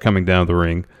Bliss are coming down the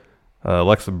ring.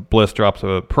 Alexa Bliss drops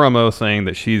a promo saying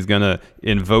that she's going to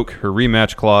invoke her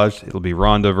rematch clause. It'll be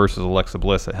Ronda versus Alexa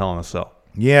Bliss at Hell in a Cell.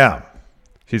 Yeah.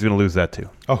 She's going to lose that too.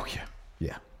 Oh, yeah.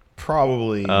 Yeah.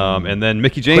 Probably. And then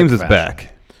Mickie James is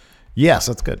back. Yes,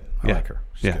 that's good. I like her.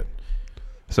 She's good.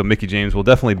 So Mickie James will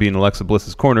definitely be in Alexa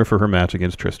Bliss's corner for her match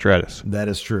against Trish Stratus. That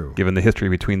is true. Given the history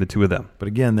between the two of them. But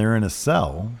again, they're in a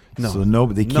cell, so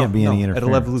they can't be any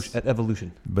interference. At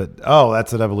Evolution. But,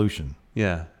 that's at Evolution.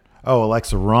 Yeah. Oh,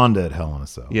 Alexa Ronda at Hell in a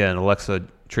Cell. Yeah, and Alexa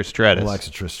Trish Stratus.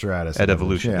 Alexa Trish Stratus at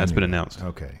Evolution. That's been announced.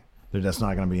 Okay. They're just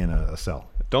not going to be in a cell.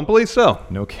 Don't believe so.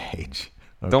 No cage.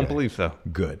 Okay. Don't believe so.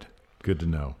 Good. Good to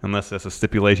know. Unless that's a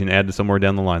stipulation added somewhere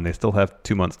down the line. They still have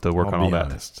 2 months to work on all that. I'll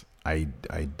be honest. I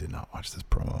did not watch this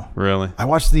promo. Really? I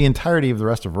watched the entirety of the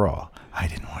rest of Raw. I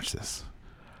didn't watch this.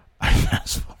 I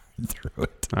fast-forwarded through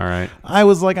it. All right. I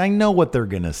was like, I know what they're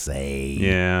going to say.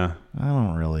 Yeah. I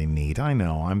don't really need. I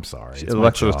know. I'm sorry.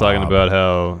 Alexa was talking about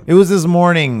how... It was this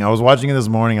morning. I was watching it this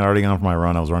morning. I'd already gone for my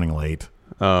run. I was running late.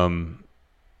 How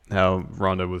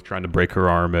Ronda was trying to break her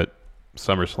arm at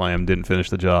SummerSlam, didn't finish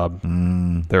the job.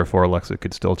 Therefore, Alexa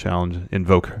could still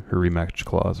invoke her rematch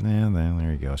clause. Yeah,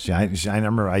 there you go. I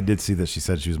remember I did see that she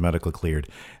said she was medically cleared.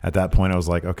 At that point, I was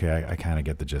like, okay, I kind of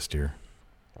get the gist here.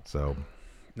 So,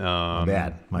 my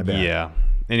bad. Yeah.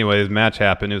 Anyways, match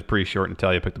happened. It was pretty short.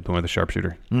 Natalya picked up the win with a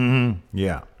sharpshooter. Mm-hmm.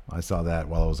 Yeah, I saw that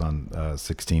while I was on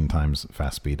 16 times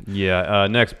fast speed. Yeah.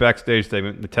 Next, backstage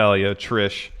segment, Natalya,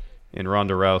 Trish, and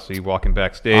Ronda Rousey walking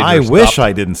backstage. I wish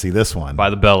I didn't see this one. By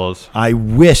the Bellas. I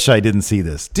wish I didn't see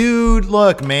this. Dude,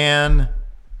 look, man.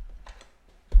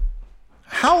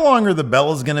 How long are the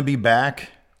Bellas going to be back?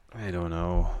 I don't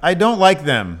know. I don't like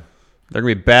them. They're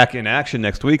going to be back in action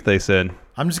next week, they said.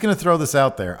 I'm just going to throw this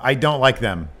out there. I don't like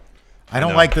them. I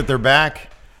don't like that they're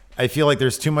back. I feel like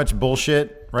there's too much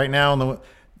bullshit right now.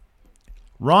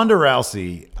 Ronda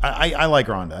Rousey, I like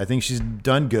Ronda. I think she's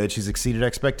done good. She's exceeded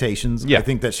expectations. Yeah. I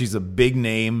think that she's a big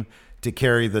name to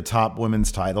carry the top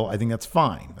women's title. I think that's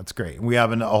fine. That's great. We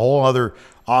have a whole other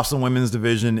awesome women's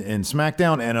division in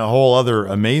SmackDown and a whole other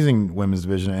amazing women's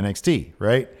division in NXT,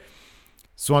 right?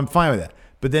 So I'm fine with that.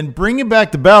 But then bring it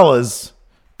back to Bellas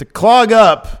to clog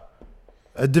up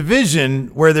a division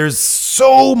where there's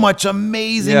so much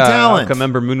amazing talent. I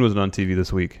remember Moon wasn't on TV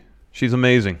this week. She's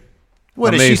amazing.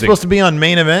 What, is she supposed to be on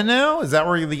Main Event now? Is that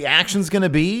where the action's going to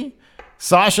be?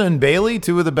 Sasha and Bayley,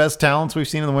 two of the best talents we've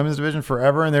seen in the women's division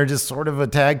forever, and they're just sort of a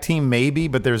tag team maybe,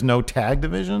 but there's no tag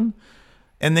division?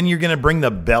 And then you're going to bring the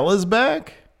Bellas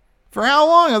back? For how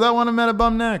long? I thought one of them had a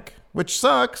bum neck, which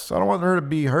sucks. I don't want her to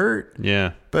be hurt.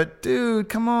 Yeah. But, dude,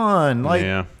 come on.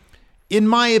 In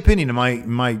my opinion, in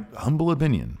my humble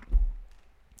opinion,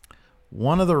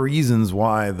 one of the reasons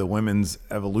why the women's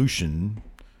evolution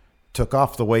took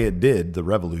off the way it did, the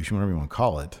revolution, whatever you want to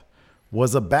call it,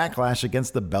 was a backlash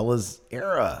against the Bellas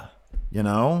era, you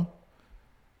know?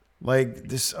 Like,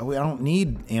 this, I don't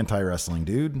need anti-wrestling,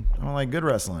 dude. I don't like good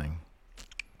wrestling.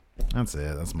 That's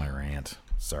it. That's my rant.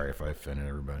 Sorry if I offended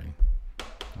everybody. I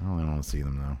don't want to see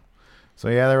them though. So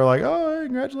yeah, they were like, "Oh, hey,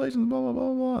 congratulations, blah blah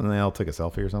blah blah," and they all took a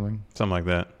selfie or something. Something like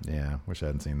that. Yeah, wish I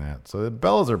hadn't seen that. So the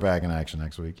Bellas are back in action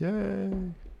next week. Yay!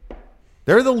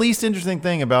 They're the least interesting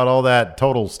thing about all that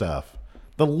total stuff.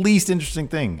 The least interesting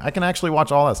thing. I can actually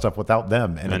watch all that stuff without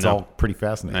them, and it's all pretty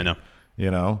fascinating. I know.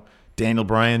 You know, Daniel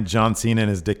Bryan, John Cena, and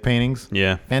his dick paintings.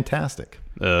 Yeah, fantastic.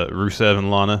 Rusev and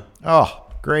Lana. Oh,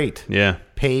 great. Yeah.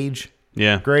 Paige.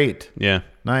 Yeah. Great. Yeah.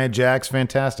 Nia Jax,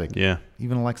 fantastic. Yeah.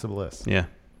 Even Alexa Bliss. Yeah.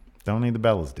 Don't need the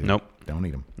Bellas, dude. Nope. Don't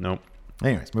need them. Nope.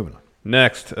 Anyways, moving on.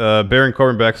 Next, Baron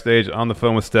Corbin backstage on the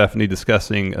phone with Stephanie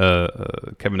discussing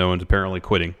Kevin Owens apparently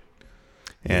quitting.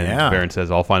 And Baron says,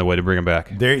 I'll find a way to bring him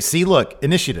back. There, see, look,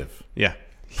 initiative. Yeah.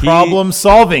 Problem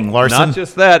solving, Larson. Not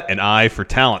just that, an eye for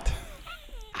talent.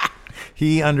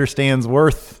 He understands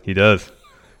worth. He does.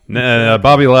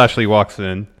 Bobby Lashley walks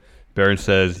in. Baron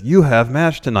says, "You have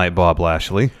match tonight, Bob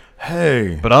Lashley."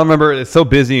 Hey. But I don't remember. It's so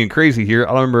busy and crazy here. I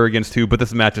don't remember against who, but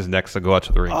this match is next, so go out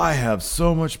to the ring. I have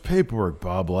so much paperwork,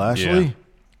 Bob Lashley. Yeah.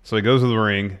 So he goes to the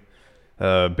ring.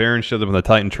 Baron shows up in the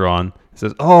Titantron. He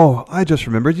says, "Oh, I just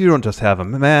remembered. You don't just have a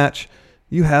match.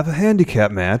 You have a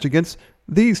handicap match against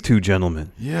these two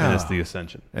gentlemen." Yeah. And it's the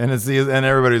Ascension. And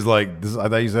everybody's like, this, I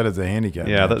thought you said it's a handicap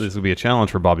Yeah, match. this would be a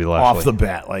challenge for Bobby Lashley. Off the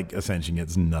bat, like, Ascension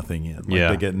gets nothing in. Like,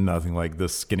 Yeah. they get nothing. Like, the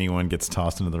skinny one gets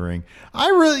tossed into the ring. I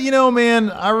really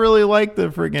like the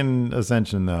freaking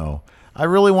Ascension, though. I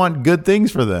really want good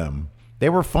things for them. They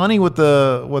were funny with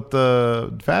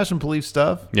the Fashion Police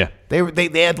stuff. Yeah. They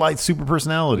had, like, super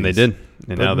personalities. They did.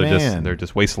 And But now man. they're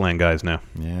just wasteland guys now.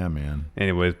 Yeah, man.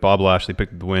 Anyways, Bob Lashley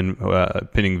picked up the win,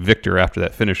 pinning Victor after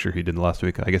that finisher he did last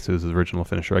week. I guess it was his original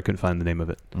finisher. I couldn't find the name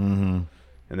of it. Mm-hmm.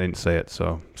 And they didn't say it,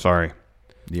 so sorry.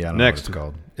 Yeah, I don't know what it's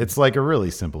called. It's like a really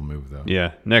simple move, though.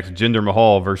 Yeah. Next, Jinder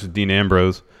Mahal versus Dean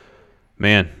Ambrose.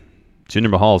 Man,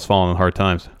 Jinder Mahal is falling on hard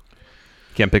times.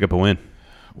 Can't pick up a win.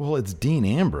 Well, it's Dean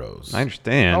Ambrose. I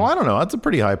understand. Oh, I don't know. That's a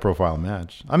pretty high-profile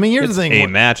match. I mean, here's It's the thing. a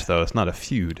match, though. It's not a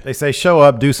feud. They say show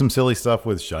up, do some silly stuff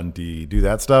with Shanti, do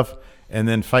that stuff, and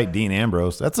then fight Dean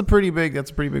Ambrose. That's a pretty big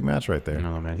match right there.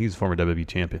 No, man. He's a former WWE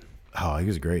champion. Oh, he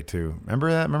was great, too. Remember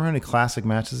that? Remember how many classic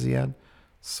matches he had?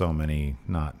 So many.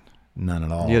 None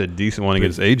at all. He had a decent one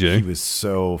against AJ. He was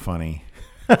so funny.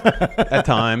 At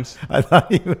times. I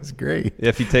thought he was great.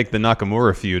 If you take the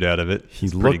Nakamura feud out of it,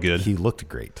 he's pretty good. He looked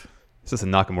great. It's just the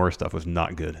Nakamura stuff was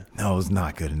not good. No, it was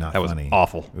not good and not that funny. Was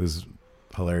awful. It was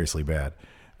hilariously bad.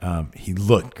 He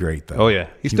looked great, though. Oh, yeah.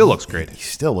 He still looks great. He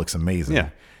still looks amazing. Yeah.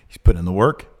 He's putting in the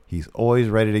work. He's always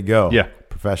ready to go. Yeah.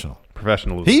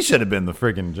 Professionalism. He should have been the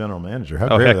freaking general manager. How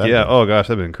oh, great heck would that yeah. be? Oh, gosh,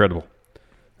 that'd been incredible.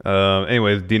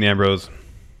 Anyways, Dean Ambrose,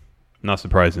 not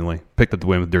surprisingly, picked up the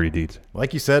win with Dirty Deeds.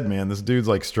 Like you said, man, this dude's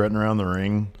like strutting around the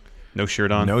ring. No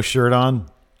shirt on. No shirt on.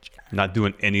 Not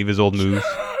doing any of his old moves.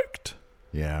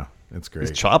 Yeah, it's great.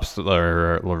 His chops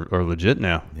are legit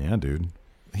now. Yeah, dude.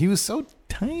 He was so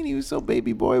tiny. He was so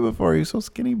baby boy before. He was so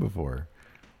skinny before.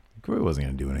 He wasn't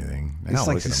going to do anything. It's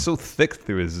like he's so thick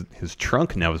through his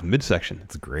trunk now, his midsection.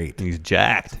 It's great. And he's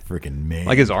jacked. Freaking man.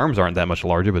 Like his arms aren't that much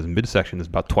larger, but his midsection is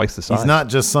about twice the size. He's not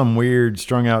just some weird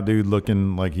strung out dude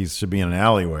looking like he should be in an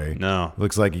alleyway. No.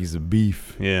 Looks like he's a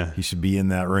beef. Yeah. He should be in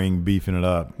that ring beefing it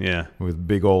up. Yeah. With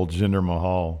big old Jinder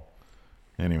Mahal.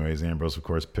 Anyways, Ambrose, of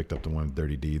course, picked up the one with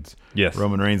Dirty Deeds. Yes.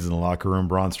 Roman Reigns in the locker room.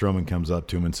 Braun Strowman comes up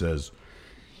to him and says,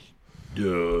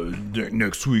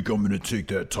 next week I'm going to take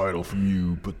that title from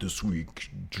you, but this week,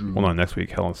 Drew. Hold on, next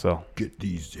week, Hell in a Cell. Get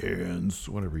these hands.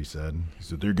 Whatever he said. He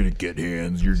said, they're going to get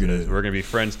hands. You're going to. We're going to be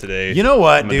friends today. You know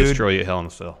what, I'm gonna dude? destroy you at Hell in a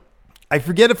Cell. I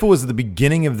forget if it was at the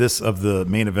beginning of the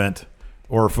main event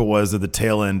or if it was at the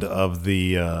tail end of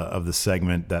the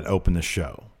segment that opened the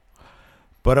show.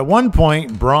 But at one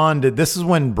point, Braun did. This is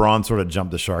when Braun sort of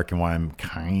jumped the shark and why I'm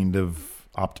kind of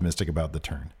optimistic about the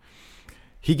turn.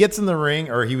 He gets in the ring,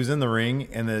 or he was in the ring,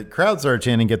 and the crowd started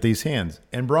chanting, "Get these hands."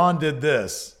 And Braun did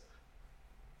this.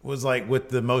 Was like with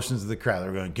the motions of the crowd. They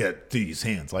were going, "Get these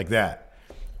hands," like that.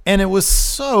 And it was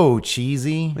so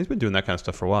cheesy. He's been doing that kind of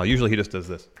stuff for a while. Usually he just does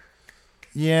this.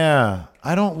 Yeah,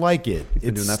 I don't like it. He's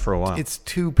been doing that for a while. It's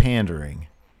too pandering.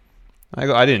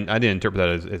 I didn't interpret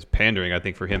that as pandering. I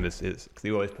think for him, it's because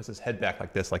he always puts his head back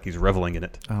like this, like he's reveling in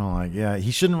it. I don't like. Yeah,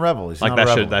 he shouldn't revel. He's like not a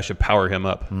rebel. that should power him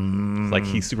up. It's like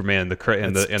he's Superman, and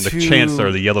the too- chants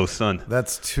are the yellow sun.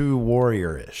 That's too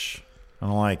warrior-ish. I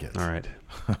don't like it. All right.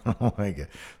 I don't like it.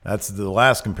 That's the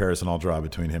last comparison I'll draw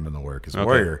between him and the work. Is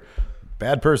Warrior,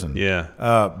 bad person.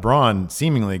 Yeah. Braun,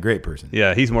 seemingly a great person.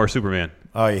 Yeah, he's more Superman.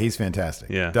 Oh, yeah, he's fantastic.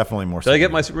 Yeah. Definitely more. Did I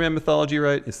get my Superman mythology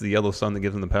right? It's the yellow sun that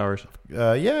gives him the powers?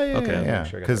 Yeah. Okay,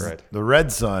 sure I got that right. the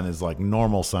red sun is like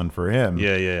normal sun for him.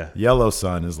 Yeah. Yellow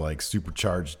sun is like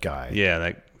supercharged guy. Yeah,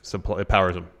 it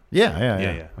powers him.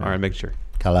 Yeah. All right, make sure.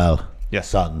 Kal-El. Yes.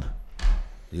 Son.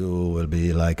 You will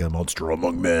be like a monster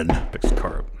among men. Picks the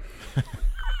car up.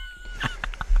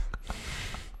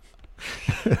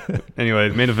 Anyway,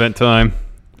 main event time.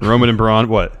 Roman and Braun,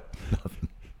 what?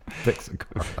 Picks the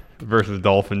car up. Versus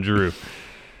Dolph and Drew.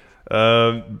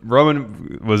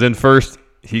 Roman was in first.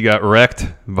 He got wrecked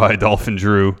by Dolph and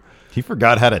Drew. He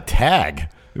forgot how to tag.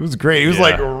 It was great. He was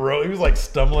he was like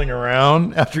stumbling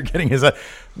around after getting his.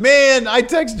 Man, I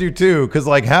texted you too because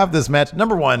like half this match.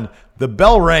 Number one, the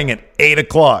bell rang at 8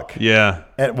 o'clock. Yeah.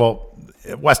 At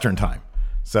Western time,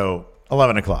 so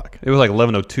 11 o'clock. It was like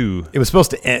 11:02. It was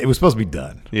supposed to end. It was supposed to be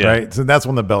done. Yeah. Right. So that's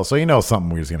when the bell. So you know something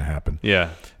weird is going to happen. Yeah.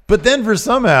 But then for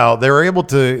somehow they were able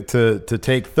to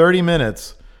take 30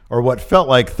 minutes or what felt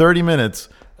like 30 minutes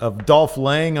of Dolph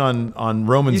laying on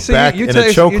Roman's back in a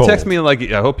chokehold. You text me like,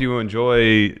 I hope you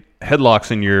enjoy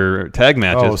headlocks in your tag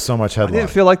matches. Oh, so much headlock. I didn't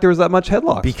feel like there was that much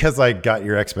headlocks. Because I got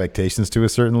your expectations to a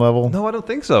certain level. No, I don't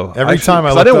think so. Every time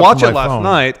I didn't watch it last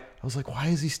night. I was like, why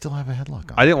does he still have a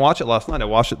headlock on? I didn't watch it last night. I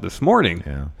watched it this morning.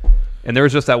 Yeah. And there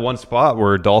was just that one spot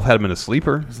where Dolph had him in a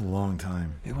sleeper. It was a long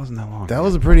time. It wasn't that long. That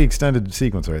was a pretty extended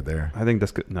sequence right there. I think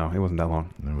that's good. No, it wasn't that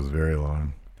long. It was very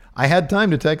long. I had time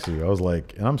to text you. I was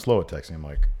like, and I'm slow at texting. I'm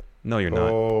like, no, you're not.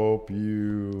 Hope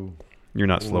you're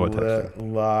not slow at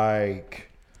texting.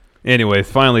 Like. Anyway,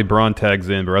 finally Braun tags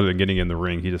in, but rather than getting in the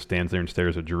ring, he just stands there and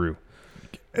stares at Drew.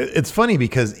 It's funny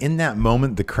because in that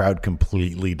moment, the crowd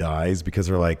completely dies because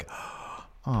they're like,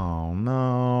 oh,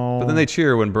 no. But then they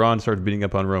cheer when Braun starts beating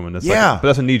up on Roman. That's yeah. But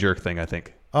that's a knee-jerk thing, I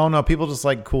think. Oh, no. People just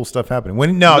like cool stuff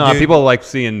happening. No, people like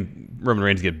seeing Roman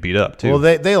Reigns get beat up, too. Well,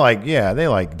 they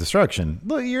like destruction.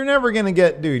 Look, you're never going to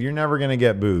get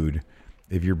booed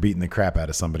if you're beating the crap out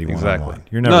of somebody exactly. one-on-one.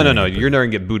 You're never No. You're never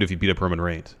going to get booed if you beat up Roman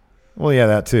Reigns. Well, yeah,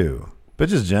 that too. But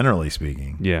just generally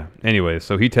speaking. Yeah. Anyway,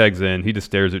 so he tags in. He just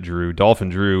stares at Drew. Dolph and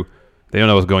Drew, they don't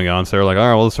know what's going on. So they're like, all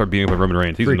right, well, let's start beating up Roman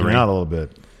Reigns. He's in the ring. Out a little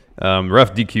bit.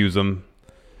 Ref DQs him.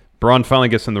 Braun finally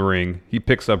gets in the ring. He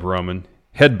picks up Roman,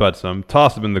 headbutts him,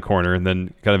 tosses him in the corner, and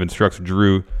then kind of instructs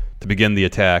Drew to begin the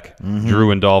attack. Mm-hmm. Drew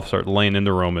and Dolph start laying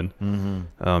into Roman,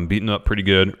 beating up pretty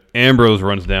good. Ambrose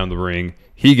runs down the ring.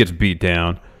 He gets beat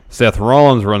down. Seth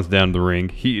Rollins runs down the ring.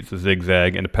 He eats a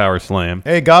zigzag and a power slam.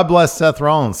 Hey, God bless Seth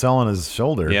Rollins selling his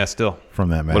shoulder. Yeah, still. From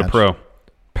that match. What a pro.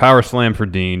 Power slam for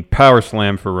Dean. Power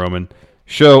slam for Roman.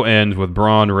 Show ends with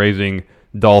Braun raising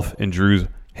Dolph and Drew's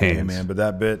hands. Hey, man, but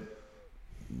that bit,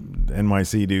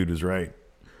 NYC dude was right.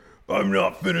 I'm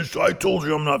not finished. I told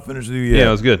you I'm not finished with you yet. Yeah,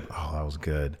 it was good. Oh, that was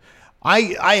good.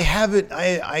 I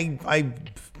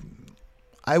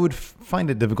would find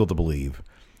it difficult to believe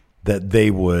that they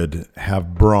would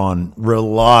have Braun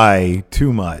rely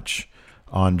too much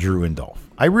on Drew and Dolph.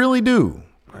 I really do.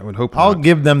 I would hope I'll not.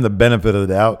 give them the benefit of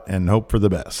the doubt and hope for the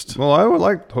best. Well, I would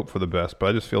like to hope for the best, but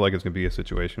I just feel like it's going to be a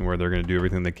situation where they're going to do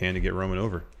everything they can to get Roman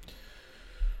over.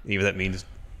 Even that means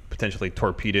potentially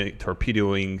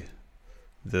torpedoing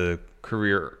the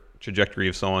career trajectory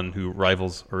of someone who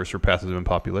rivals or surpasses him in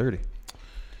popularity.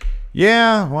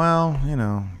 Yeah, well,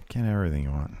 can't have everything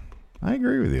you want. I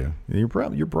agree with you. You're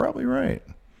probably right.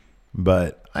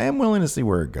 But I am willing to see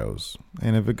where it goes.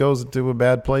 And if it goes to a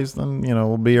bad place, then,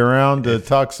 we'll be around to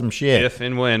talk some shit. If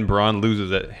and when Braun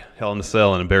loses at Hell in a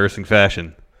Cell in embarrassing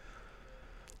fashion,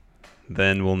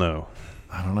 then we'll know.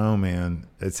 I don't know, man.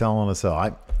 It's Hell in a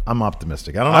Cell. I'm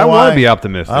optimistic. I don't know why. I want to be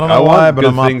optimistic. I don't know why, but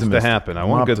I'm optimistic. Good things to happen. I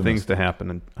want good things to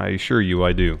happen, and I assure you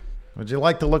I do. Would you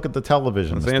like to look at the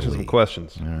television? Let's answer some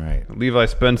questions. All right. Levi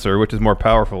Spencer, which is more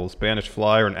powerful, Spanish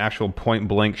Fly or an actual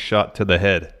point-blank shot to the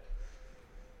head?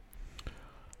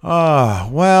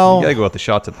 Well... You got to go with the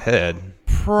shot to the head.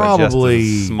 Probably.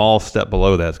 Just a small step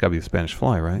below that, it's got to be the Spanish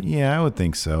Fly, right? Yeah, I would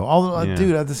think so. Although,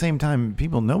 dude, at the same time,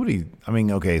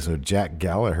 so Jack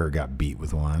Gallagher got beat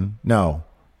with one. No.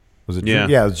 Was it? Yeah.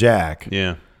 Yeah, it was Jack.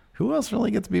 Yeah. Who else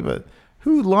really gets beat? But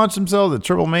who launched themselves at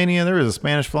Triple Mania? There was a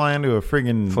Spanish Fly into a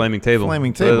friggin' flaming table. But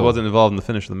it wasn't involved in the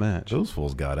finish of the match. Those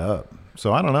fools got up.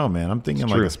 So I don't know, man. I'm thinking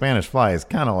like a Spanish Fly is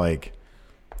kind of like,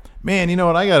 man. You know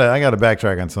what? I gotta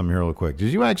backtrack on something here real quick.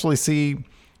 Did you actually see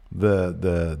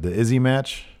the Izzy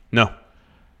match? No.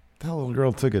 That little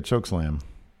girl took a chokeslam.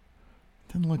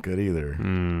 Didn't look good either.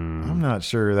 I'm not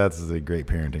sure that's a great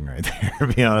parenting right there,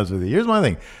 to be honest with you. Here's my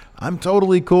thing. I'm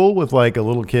totally cool with like a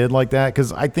little kid like that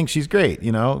because I think she's great.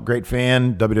 Great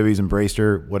fan. WWE's embraced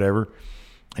her, whatever.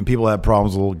 And people have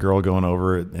problems with a little girl going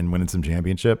over and winning some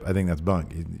championship. I think that's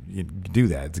bunk. You do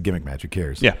that. It's a gimmick match. Who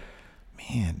cares? Yeah.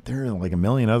 Man, there are like a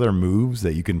million other moves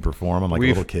that you can perform on like a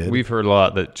little kid. We've heard a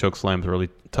lot that chokeslam's a really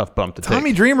tough bump to take.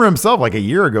 Tommy Dreamer himself, like a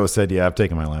year ago, said, "Yeah, I've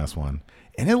taken my last one,"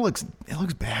 and it looks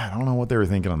bad. I don't know what they were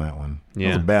thinking on that one. Yeah, it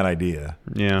was a bad idea.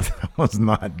 Yeah, that was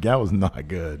not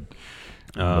good.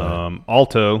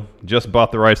 Alto just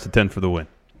bought the rights to 10 for the win.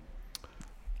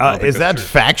 Is that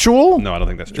factual? No, I don't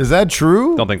think that's true. Is that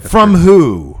true? Don't think that's from true.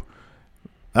 Who?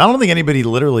 I don't think anybody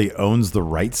literally owns the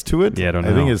rights to it. Yeah, I don't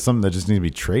know. I think it's something that just needs to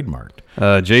be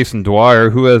trademarked. Jason Dwyer,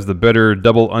 who has the better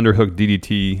double underhook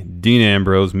DDT, Dean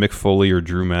Ambrose, Mick Foley, or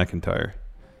Drew McIntyre?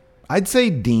 I'd say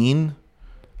Dean.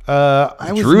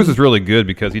 Drew's is really good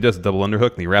because he does a double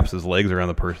underhook and he wraps his legs around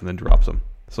the person and then drops them.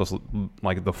 So it's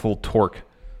like the full torque.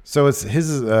 So it's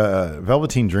his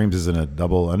Velveteen Dreams isn't a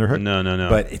double underhook. No.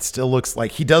 But it still looks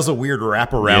like he does a weird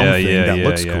wraparound thing that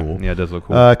looks cool. Yeah, it does look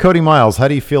cool. Cody Miles, how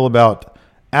do you feel about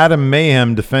Adam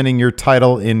Mayhem defending your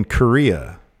title in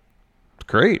Korea?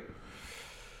 Great.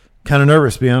 Kind of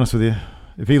nervous, to be honest with you.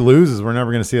 If he loses, we're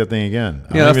never going to see that thing again.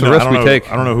 Yeah, that's the risk we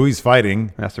take. I don't know who he's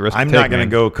fighting. That's the risk I'm not going to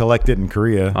go collect it in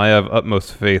Korea. I have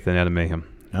utmost faith in Adam Mayhem.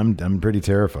 I'm pretty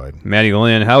terrified. Maddie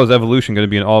Lynn, how is Evolution going to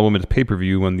be an all-women's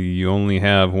pay-per-view when you only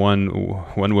have one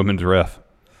women's ref?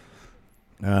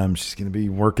 She's going to be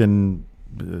working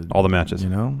all the matches. You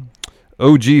know?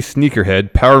 OG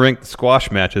Sneakerhead, power ranked squash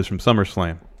matches from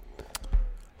SummerSlam.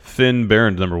 Finn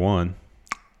Balor's number 1.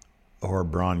 Or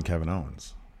Braun Kevin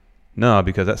Owens. No,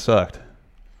 because that sucked.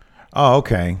 Oh,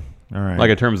 okay. All right. Like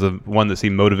in terms of one that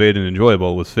seemed motivated and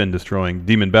enjoyable was Finn destroying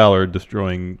Demon Balor,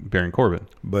 destroying Baron Corbin.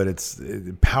 But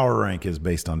power rank is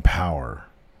based on power.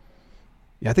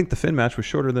 Yeah, I think the Finn match was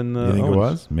shorter than you think Owens. It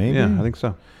was? Maybe. Yeah, I think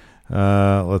so.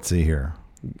 Let's see here.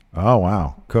 Oh,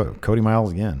 wow. Cody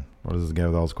Miles again. What is this guy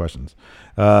with all his questions?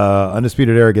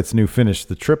 Undisputed Era gets new finish,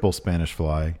 the triple Spanish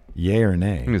Fly. Yay or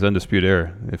nay? I think it's Undisputed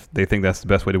Era. If they think that's the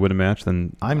best way to win a match,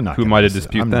 then I'm not. Who might have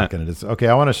dispute that? Okay,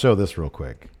 I want to show this real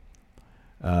quick.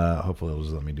 Hopefully it'll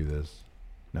just let me do this.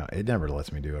 No, it never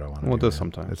lets me do what I want to do. Well, it does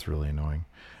sometimes. It's really annoying.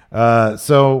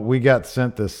 So we got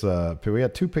sent this. We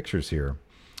got 2 pictures here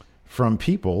from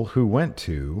people who went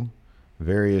to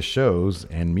various shows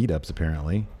and meetups,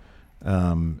 apparently.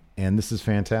 And this is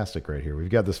fantastic right here. We've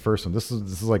got this first one. This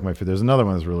is like my favorite. There's another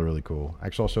one that's really, really cool.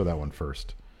 Actually, I'll show that one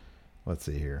first. Let's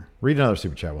see here. Read another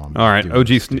super chat while I'm all right.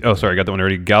 Sorry, I got that one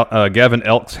already. Gavin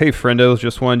Elks. Hey, friendos.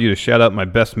 Just wanted you to shout out my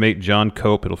best mate, John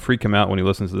Cope. It'll freak him out when he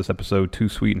listens to this episode. Too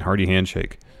sweet and hearty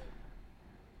handshake.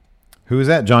 Who is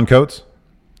that? John Coates?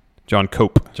 John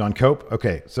Cope. John Cope.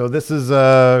 Okay. So this is,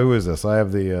 who is this? I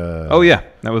have the, oh yeah.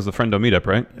 That was the Friendo meetup,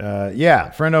 right?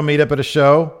 Yeah. Friendo meetup at a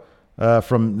show,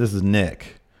 this is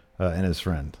Nick. And his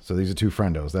friend. So these are 2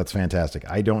 friendos. That's fantastic.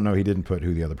 I don't know. He didn't put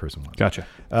who the other person was. Gotcha.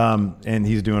 And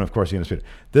he's doing, of course, the Undisputed.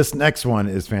 This next one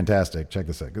is fantastic. Check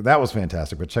this out. That was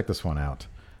fantastic, but check this one out.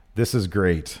 This is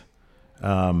great.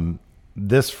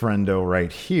 This friendo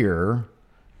right here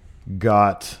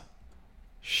got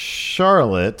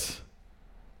Charlotte,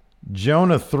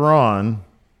 Jonah Thrawn.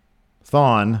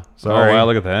 Sorry. Oh, wow,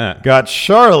 look at that. Got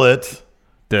Charlotte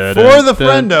for the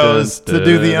friendos to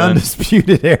do the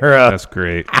Undisputed Era. That's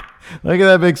great. Look at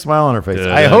that big smile on her face.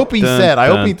 I hope he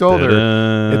told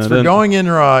her, it's for Going In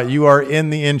Raw. You are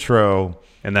in the intro.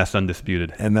 And that's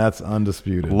Undisputed.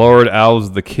 Lord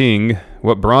Al's the King.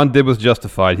 What Braun did was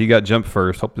justified. He got jumped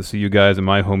first. Hope to see you guys in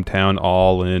my hometown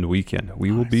All In weekend. We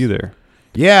will be there.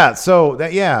 Yeah, so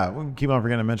we keep on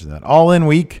forgetting to mention that. All In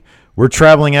week. We're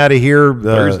traveling out of here.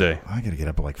 Thursday. I got to get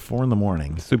up at like 4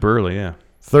 a.m. Super early, yeah.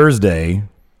 Thursday.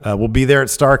 We'll be there at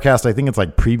StarCast. I think it's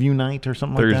like preview night or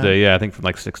something like that. Thursday, yeah. I think from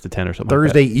like 6 to 10 or something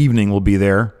Thursday like that. evening we'll be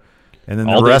there. And then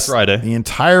all the rest, day Friday. The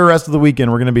entire rest of the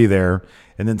weekend we're going to be there.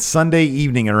 And then Sunday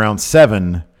evening at around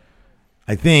 7,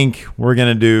 I think we're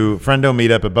going to do Friendo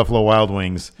meetup at Buffalo Wild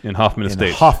Wings. In Hoffman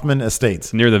Estates. Hoffman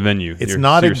Estates. Near the venue. It's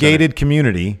not a gated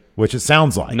community, which it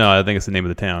sounds like. No, I think it's the name of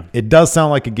the town. It does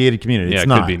sound like a gated community. Yeah, it's it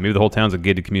not. could be. Maybe the whole town's a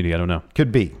gated community. I don't know.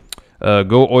 Could be.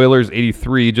 Go Oilers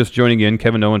 83, just joining in.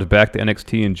 Kevin Owens back to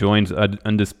NXT and joins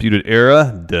Undisputed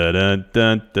Era.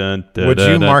 Would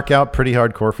you mark out pretty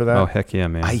hardcore for that? Oh, heck yeah,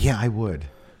 man. Yeah, I would.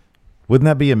 Wouldn't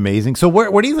that be amazing? So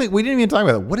what do you think? We didn't even talk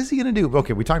about that. What is he going to do?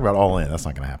 Okay, we talked about All In. That's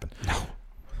not going to happen. No.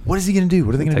 What is he going to do?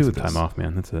 What are they going to do with this? Take some time off,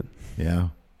 man. That's it. Yeah.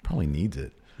 Probably needs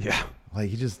it. Yeah. Like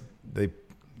they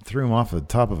threw him off the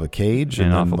top of a cage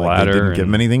and off then, a ladder. They didn't give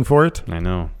him anything for it. I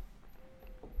know.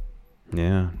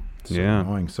 Yeah.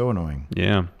 So annoying.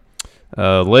 Yeah.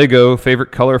 Lego,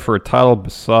 favorite color for a title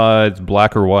besides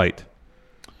black or white?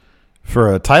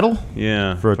 For a title?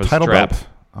 Yeah. For a title strap. belt?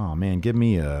 Oh, man. Give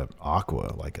me a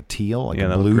aqua, like a teal, like a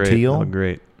that blue great. teal. That looked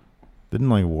great. Didn't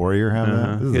like Warrior have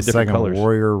that? This He is had the different second colors.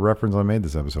 Warrior reference I made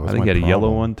this episode. I think he had a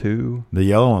yellow one too. The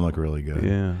yellow one looked really good.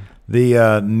 Yeah.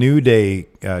 The New Day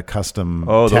custom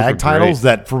those tag were titles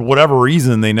great. that, for whatever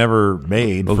reason, they never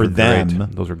made Those for were them.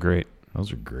 great. Those are great.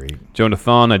 Those are great.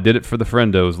 Jonathan, I did it for the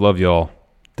friendos. Love y'all.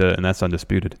 And that's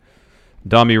undisputed.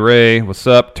 Dami Ray, what's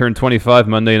up? Turned 25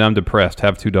 Monday and I'm depressed.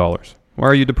 Have $2. Why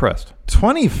are you depressed?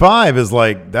 25 is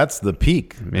like, that's the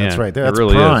peak. Man, That's right there. it That's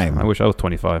really prime. Is. I wish I was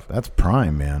 25. That's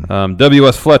prime, man.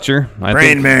 W.S. Fletcher.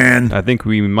 Rain Man. I think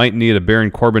we might need a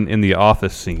Baron Corbin in the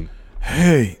office scene.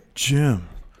 Hey, Jim.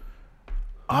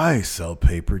 I sell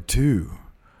paper too.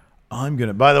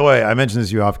 By the way, I mentioned this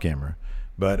to you off camera,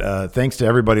 but thanks to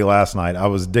everybody last night, I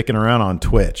was dicking around on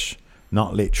Twitch,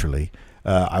 not literally.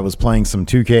 I was playing some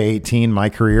 2K18 My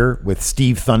Career with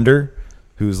Steve Thunder,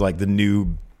 who's like the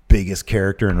new biggest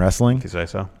character in wrestling. If you say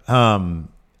so.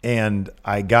 And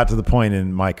I got to the point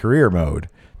in My Career mode,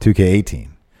 2K18,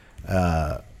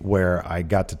 where I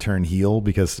got to turn heel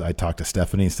because I talked to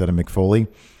Stephanie instead of McFoley.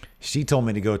 She told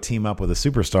me to go team up with a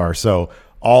superstar. So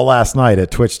all last night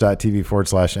at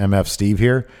twitch.tv/MFSteve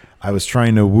here, I was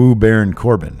trying to woo Baron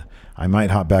Corbin. I might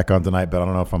hop back on tonight, but I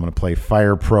don't know if I'm going to play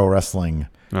Fire Pro Wrestling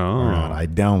or not. I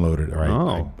downloaded it, or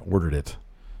I ordered it.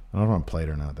 I don't know if I'm going to play it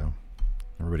or not, though.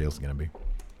 Everybody else is going to be.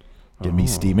 Get me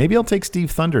Steve. Maybe I'll take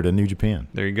Steve Thunder to New Japan.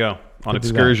 There you go. On Could do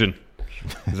excursion.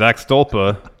 Zach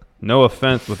Stolpa. No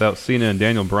offense, without Cena and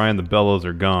Daniel Bryan, the Bellows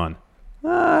are gone.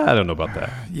 I don't know about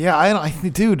that. Yeah,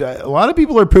 dude, a lot of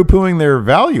people are poo-pooing their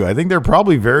value. I think they're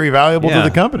probably very valuable to the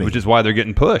company. Which is why they're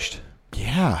getting pushed.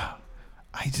 Yeah.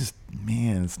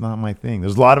 Man, it's not my thing.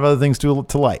 There's a lot of other things to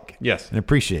like. Yes. And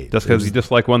appreciate. Just because you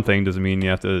dislike one thing doesn't mean you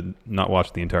have to not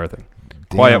watch the entire thing.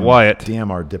 Quiet Wyatt. Damn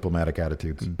our diplomatic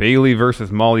attitudes. Bailey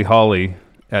versus Molly Holly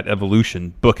at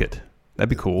Evolution. Book it. That'd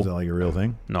be cool. Is that like a real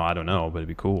thing? No, I don't know, but it'd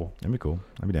be cool. That'd be cool.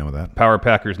 I'd be down with that. Power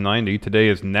Packers 90. Today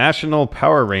is National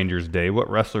Power Rangers Day. What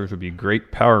wrestlers would be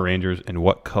great Power Rangers and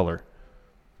what color?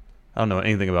 I don't know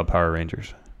anything about Power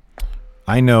Rangers.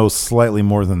 I know slightly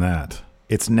more than that.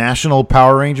 It's National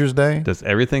Power Rangers Day. Does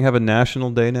everything have a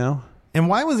national day now? And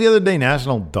why was the other day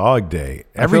National Dog Day?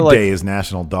 Every day is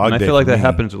National Dog Day. I feel like for that me.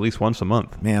 happens at least once a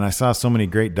month. Man, I saw so many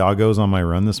great doggos on my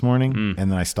run this morning,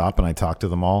 and then I stop and I talk to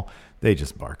them all. They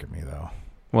just bark at me, though.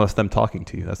 Well, that's them talking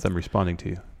to you. That's them responding to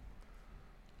you.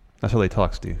 That's how they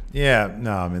talk, Steve. Yeah,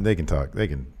 no, I mean, they can talk. They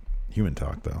can human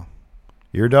talk, though.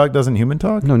 Your dog doesn't human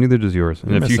talk? No, neither does yours.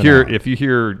 And You're if you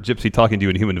hear Gypsy talking to you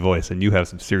in human voice, then you have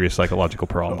some serious psychological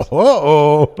problems.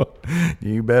 Oh,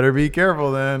 you better be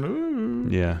careful then. Ooh.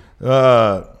 Yeah.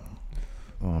 Oh,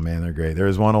 man, they're great. There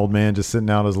was one old man just sitting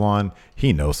out his lawn.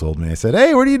 He no-sold me. I said,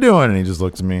 hey, what are you doing? And he just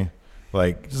looks at me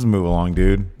like, just move along,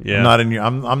 dude. Yeah.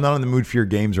 I'm not in the mood for your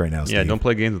games right now, Steve. Yeah, don't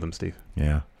play games with them, Steve.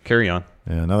 Yeah. Carry on.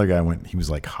 Yeah, another guy he was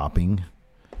like hopping.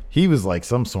 He was like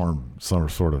some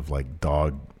sort of like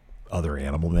dog, other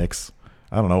animal mix.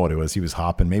 I don't know what it was. He was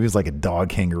hopping. Maybe it was like a dog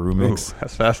kangaroo mix. Ooh,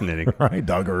 that's fascinating. Right?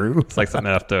 Doggaroo. It's like something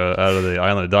out of the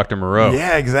island of Dr. Moreau.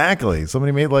 Yeah, exactly.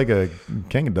 Somebody made like a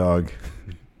kangaroo dog.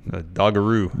 A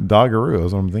doggaroo. Doggaroo.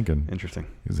 That's what I'm thinking. Interesting.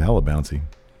 He was hella bouncy.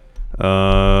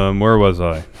 Where was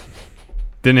I?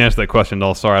 Didn't answer that question at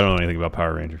all. Sorry, I don't know anything about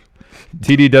Power Rangers.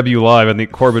 TDW Live. I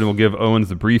think Corbin will give Owens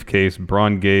the briefcase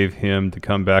Braun gave him to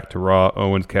come back to Raw.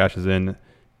 Owens cashes in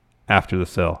after the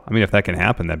sell. I mean, if that can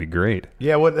happen, that'd be great.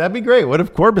 Yeah, that'd be great. What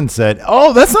if Corbin said,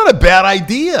 oh, that's not a bad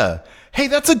idea. Hey,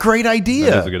 that's a great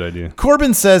idea. That is a good idea.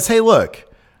 Corbin says, hey, look,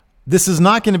 this is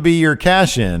not going to be your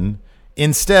cash in.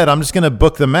 Instead, I'm just going to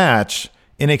book the match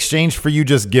in exchange for you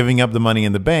just giving up the money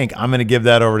in the bank. I'm going to give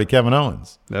that over to Kevin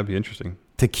Owens. That'd be interesting.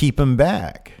 To keep him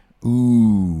back.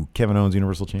 Ooh, Kevin Owens,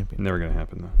 Universal Champion. Never going to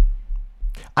happen, though.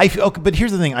 But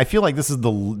here's the thing. I feel like this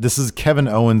is Kevin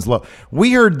Owens' love.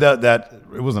 We heard that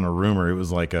it wasn't a rumor. It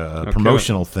was like a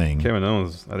promotional thing. Kevin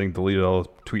Owens, I think, deleted all his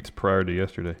tweets prior to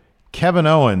yesterday. Kevin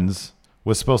Owens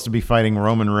was supposed to be fighting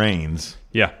Roman Reigns.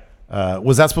 Yeah.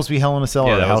 Was that supposed to be Hell in a Cell?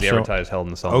 Yeah, or that a was the house show? advertised Hell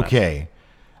in a Cell Okay. match.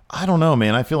 I don't know,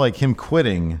 man. I feel like him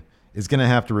quitting is going to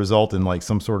have to result in like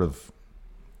some sort of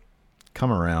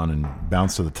come around and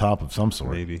bounce to the top of some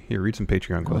sort. Maybe. Here, read some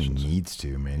Patreon questions. He needs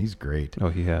to, man. He's great. Oh,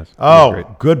 he has. Oh,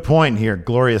 Great. good point here.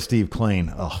 Gloria Steve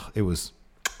Klain. Oh, it was.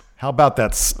 How about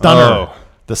that stunner? Oh.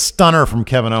 The stunner from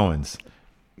Kevin Owens.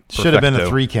 Should have been a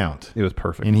Perfecto. 3 count. It was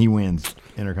perfect. And he wins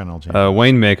Intercontinental Champion.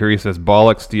 Wayne Maker, he says,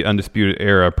 bollocks the Undisputed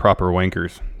Era, proper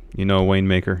wankers. You know Wayne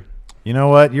Maker? You know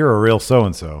what? You're a real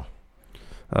so-and-so.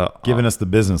 Giving us the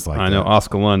business like that. I know.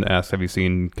 Oscar Lund asked, have you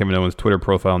seen Kevin Owens' Twitter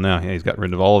profile now? Yeah, he's got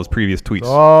rid of all of his previous tweets. It's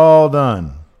all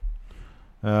done.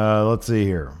 Let's see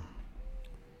here.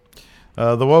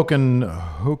 The Woken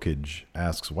Hokage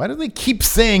asks, why do they keep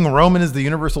saying Roman is the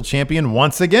Universal Champion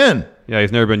once again? Yeah,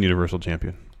 he's never been Universal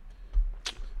Champion.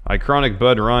 Iconic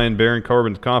Bud Ryan, Baron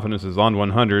Corbin's confidence is on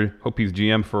 100. Hope he's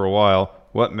GM for a while.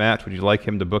 What match would you like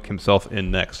him to book himself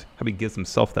in next? How he gives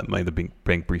himself that money in the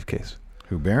bank briefcase?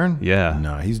 Who, Baron? Yeah.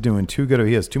 No, he's doing too good.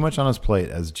 He has too much on his plate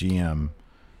as GM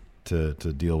to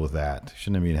deal with that.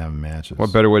 Shouldn't even have matches.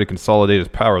 What better way to consolidate his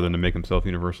power than to make himself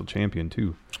Universal Champion,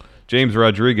 too? James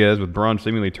Rodriguez, with Braun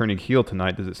seemingly turning heel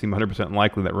tonight, does it seem 100%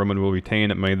 likely that Roman will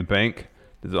retain at Money in the Bank?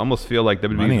 Does it almost feel like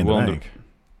WWE is willing to...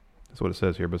 That's what it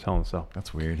says here, but it's Hell in a Cell.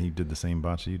 That's weird. He did the same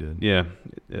botch you did. Yeah.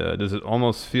 Does it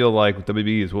almost feel like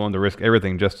WWE is willing to risk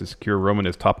everything just to secure Roman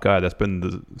as top guy? That's been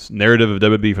the narrative of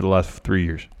WWE for the last 3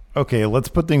 years. Okay, let's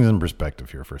put things in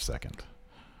perspective here for a second.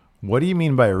 What do you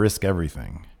mean by risk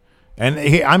everything? And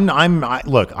hey,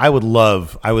 look, I would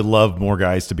love more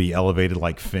guys to be elevated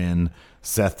like Finn,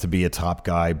 Seth to be a top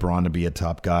guy, Braun to be a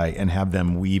top guy, and have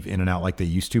them weave in and out like they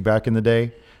used to back in the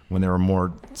day when there were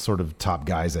more sort of top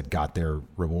guys that got their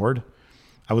reward.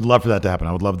 I would love for that to happen.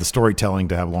 I would love the storytelling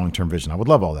to have long-term vision. I would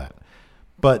love all that.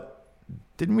 But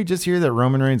didn't we just hear that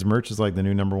Roman Reigns merch is like the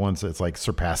new number one? So it's like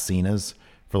surpassed Cena's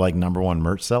for like number one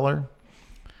merch seller.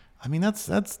 I mean, that's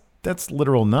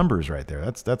literal numbers right there.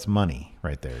 That's money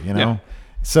right there, you know? Yeah.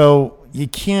 So you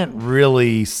can't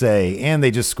really say, and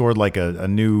they just scored like a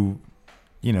new,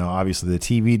 you know, obviously the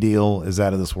TV deal is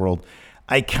out of this world.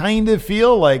 I kind of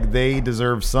feel like they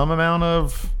deserve some amount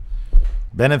of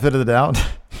benefit of the doubt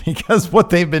because what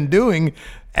they've been doing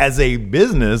as a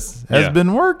business has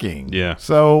been working. Yeah.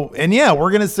 So, and yeah,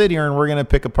 we're going to sit here and we're going to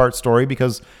pick apart story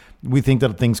because we think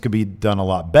that things could be done a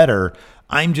lot better.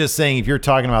 I'm just saying, if you're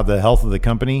talking about the health of the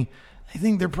company, I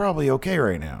think they're probably okay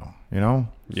right now, you know?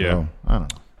 Yeah. So, I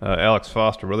don't know. Alex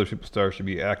Foster, what other superstars should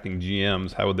be acting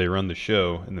GMs? How would they run the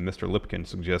show? And then Mr. Lipkin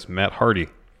suggests Matt Hardy.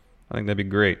 I think that'd be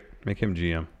great. Make him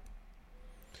GM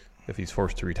if he's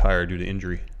forced to retire due to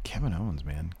injury. Kevin Owens,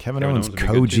 man. Kevin Owens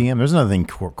co-GM. There's another thing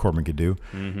Corbin could do.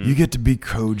 Mm-hmm. You get to be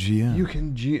co-GM. You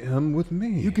can GM with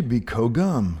me. You could be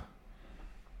co-gum.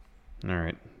 All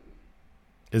right.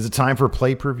 Is it time for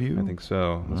pay-per-view? I think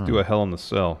so. Let's do a Hell in the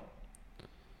Cell.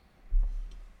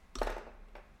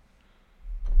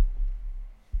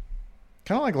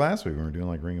 Kind of like last week when we were doing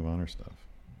like Ring of Honor stuff.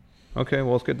 Okay,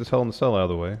 well, let's get this Hell in the Cell out of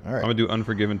the way. All right. I'm going to do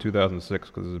Unforgiven 2006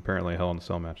 because there's apparently a Hell in the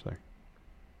Cell match there.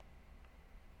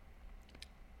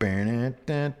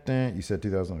 You said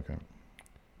 2000? Okay.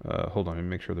 Hold on, let me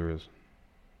make sure there is.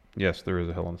 Yes, there is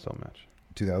a Hell in the Cell match.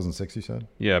 2006, you said?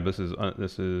 Yeah, but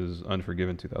this is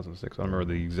Unforgiven 2006. I don't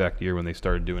remember the exact year when they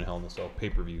started doing Hell in the Cell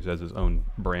pay-per-views as his own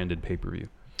branded pay-per-view.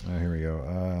 Oh, here we go.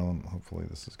 Hopefully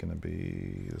this is going to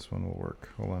be... This one will work.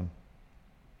 Hold on.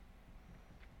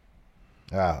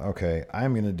 Okay.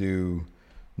 I'm going to do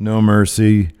No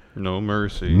Mercy. No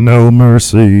Mercy. No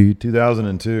Mercy.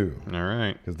 2002. All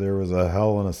right. Because there was a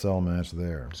Hell in a Cell match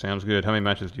there. Sounds good. How many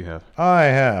matches do you have? I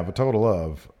have a total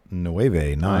of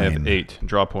 9. I have 8.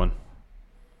 Drop one.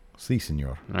 Si,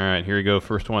 senor. All right. Here we go.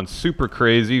 First one. Super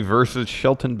Crazy versus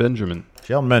Shelton Benjamin.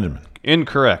 Shelton Benjamin.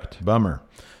 Incorrect. Bummer.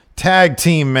 Tag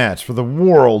team match for the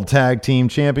World Tag Team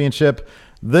Championship.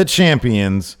 The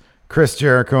champions, Chris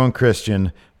Jericho and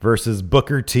Christian, versus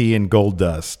Booker T and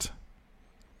Goldust.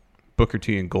 Booker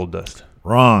T and Goldust.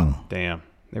 Wrong. Damn.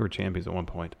 They were champions at one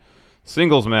point.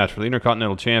 Singles match for the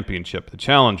Intercontinental Championship. The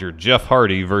challenger, Jeff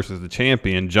Hardy, versus the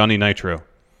champion, Johnny Nitro.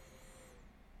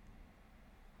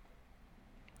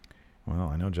 Well,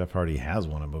 I know Jeff Hardy has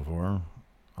won it before.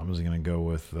 I'm just going to go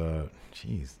with,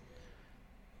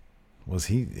 was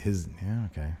he his, yeah,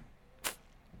 okay.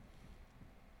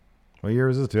 What year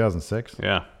was this, 2006?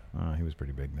 Yeah. Oh, he was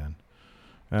pretty big then.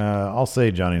 I'll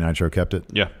say Johnny Nitro kept it.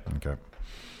 Yeah. Okay.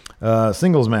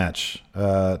 Singles match.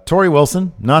 Tori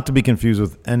Wilson, not to be confused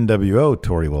with NWO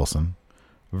Tori Wilson,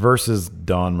 versus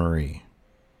Dawn Marie.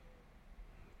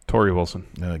 Tori Wilson.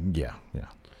 Yeah.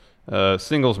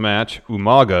 Singles match,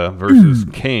 Umaga versus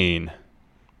Kane.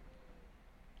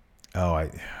 Oh,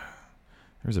 there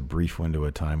was a brief window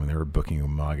of time when they were booking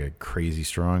Umaga crazy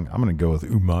strong. I'm going to go with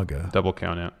Umaga. Double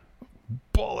count out.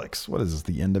 Bollocks. What is this,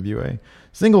 the NWA?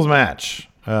 Singles match.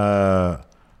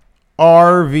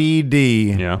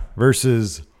 RVD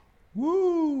versus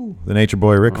the Nature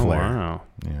Boy Ric Flair. Wow.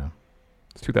 Yeah.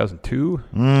 It's 2002?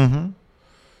 Mm-hmm.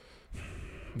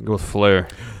 Go with Flair.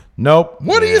 Nope.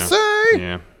 What do you say?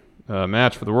 Yeah.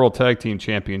 Match for the World Tag Team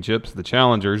Championships. The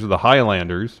challengers are the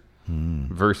Highlanders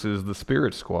versus the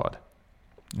Spirit Squad.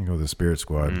 You go with the Spirit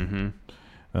Squad.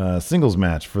 Mm-hmm. Singles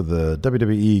match for the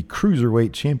WWE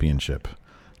Cruiserweight Championship.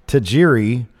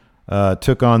 Tajiri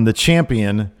took on the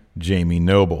champion, Jamie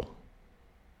Noble.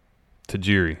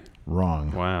 Tajiri.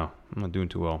 Wrong. Wow. I'm not doing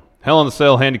too well. Hell in a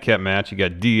Cell handicap match. You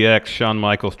got DX, Shawn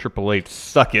Michaels, Triple H,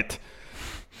 Suck It,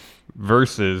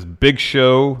 versus Big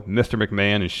Show, Mr.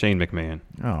 McMahon, and Shane McMahon.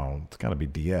 Oh, it's got to be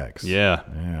DX. Yeah.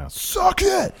 Yeah. Suck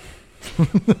it!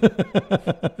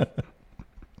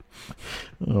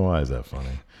 Oh, why is that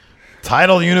funny?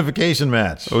 Title unification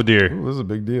match. Oh, dear. Ooh, this is a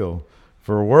big deal.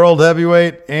 For World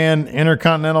Heavyweight and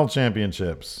Intercontinental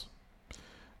Championships.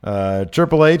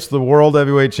 Triple H, the World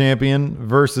Heavyweight Champion,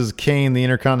 versus Kane, the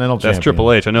Intercontinental Champion. That's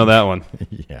Triple H. I know that one.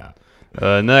 Yeah.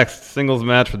 Next, singles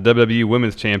match for the WWE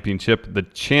Women's Championship. The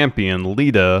champion,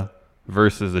 Lita,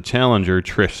 versus the challenger,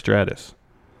 Trish Stratus.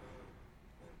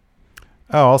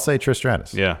 Oh, I'll say Trish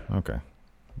Stratus. Yeah. Okay.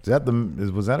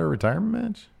 Was that a retirement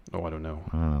match? Oh, I don't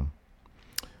know.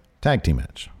 Tag team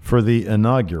match for the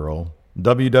inaugural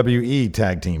WWE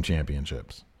Tag Team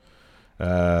Championships.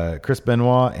 Chris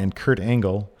Benoit and Kurt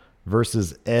Angle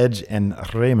versus Edge and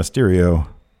Rey Mysterio.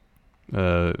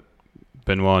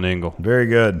 Benoit and Angle. Very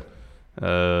good.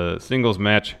 Singles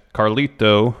match,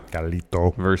 Carlito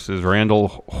versus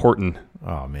Randall Horton.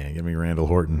 Oh, man. Give me Randall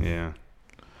Horton.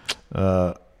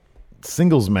 Yeah.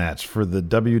 Singles match for the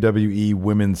WWE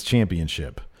Women's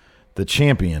Championship. The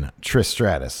champion, Trish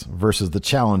Stratus, versus the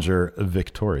challenger,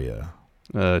 Victoria.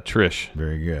 Trish.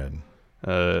 Very good.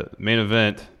 Main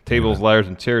event, tables, ladders,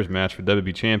 and chairs match for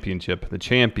WWE Championship. The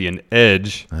champion,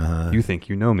 Edge. You think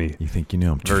you know me. You think you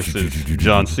know him. Versus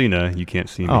John Cena. You can't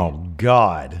see me. Oh,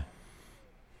 God.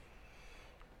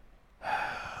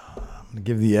 I'm going to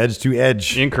give the edge to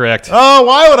Edge. Incorrect. Oh,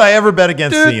 why would I ever bet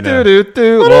against Cena?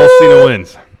 Well, Cena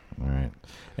wins. All right.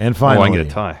 And finally, I can get a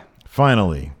tie.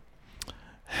 Finally,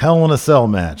 Hell in a Cell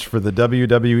match for the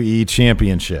WWE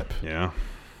Championship. Yeah.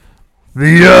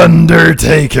 The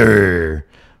Undertaker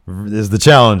is the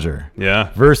challenger.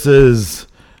 Yeah. Versus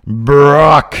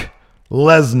Brock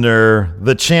Lesnar,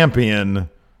 the champion,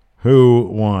 who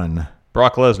won.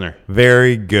 Brock Lesnar.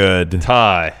 Very good.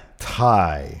 Tie.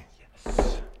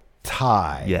 Yes.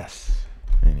 Tie. Yes.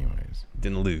 Anyways.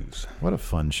 Didn't lose. What a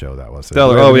fun show that was.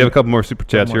 Stellar. Oh, we have a couple more super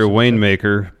chats here. Wayne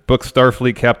Maker. Book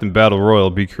Starfleet Captain Battle Royal.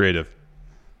 Be creative.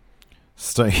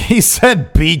 He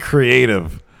said be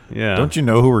creative. Yeah. Don't you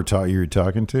know who you're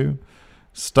talking to?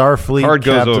 Starfleet Card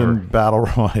goes Captain over. Battle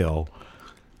Royal.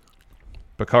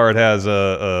 Picard has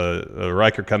a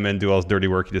Riker come in, do all his dirty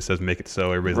work. He just says, make it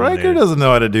so. Everybody's Riker eliminated. doesn't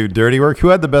know how to do dirty work. Who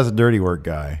had the best dirty work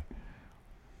guy?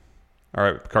 All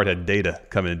right, Picard had Data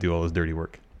come in and do all his dirty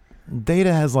work.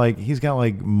 Data has he's got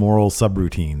moral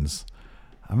subroutines.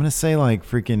 I'm going to say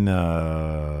freaking,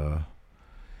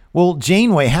 well,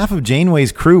 Janeway, half of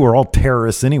Janeway's crew were all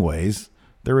terrorists anyways.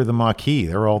 They were the Maquis.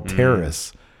 They were all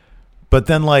terrorists. But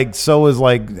then so is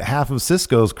half of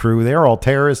Cisco's crew. They're all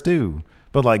terrorists too,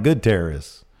 but good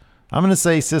terrorists. I'm going to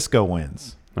say Cisco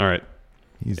wins. All right.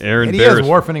 He has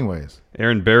Worf anyways.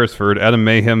 Aaron Beresford, Adam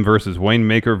Mayhem versus Wayne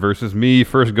Maker versus me.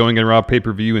 First going in Raw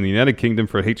pay-per-view in the United Kingdom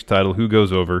for H title. Who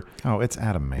goes over? Oh, it's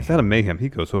Adam Mayhem. It's Adam Mayhem. He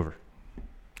goes over.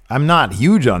 I'm not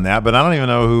huge on that, but I don't even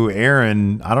know who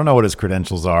Aaron. I don't know what his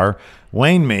credentials are.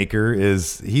 Wayne Maker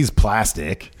he's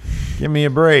plastic. Give me a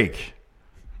break.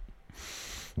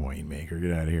 Wayne Maker,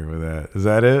 get out of here with that. Is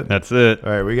that it? That's it.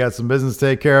 All right, we got some business to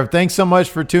take care of. Thanks so much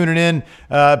for tuning in.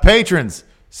 Patrons,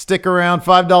 stick around,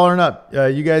 $5 and up.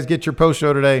 You guys get your post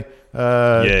show today.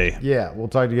 Yay. Yeah, we'll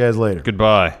talk to you guys later.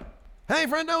 Goodbye. Hey,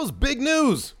 friendos, big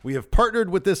news! We have partnered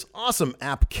with this awesome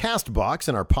app, CastBox,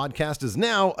 and our podcast is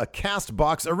now a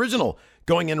CastBox original.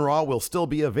 Going in Raw will still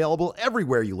be available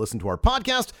everywhere you listen to our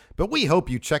podcast, but we hope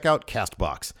you check out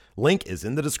CastBox. Link is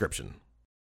in the description.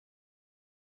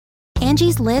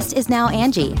 Angie's List is now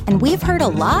Angie, and we've heard a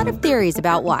lot of theories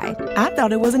about why. I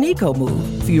thought it was an eco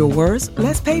move. Fewer words,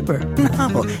 less paper.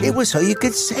 No, it was so you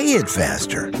could say it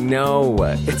faster. No,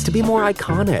 it's to be more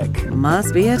iconic.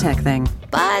 Must be a tech thing.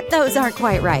 But those aren't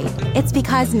quite right. It's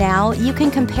because now you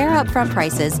can compare upfront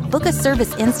prices, book a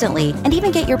service instantly, and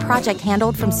even get your project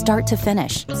handled from start to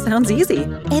finish. Sounds easy.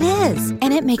 It is,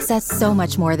 and it makes us so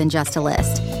much more than just a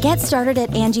list. Get started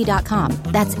at Angie.com.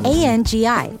 That's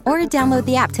ANGI, or download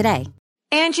the app today.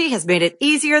 Angie has made it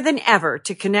easier than ever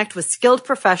to connect with skilled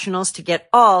professionals to get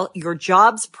all your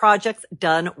jobs projects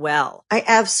done well. I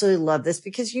absolutely love this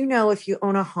because, if you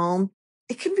own a home,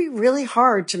 it can be really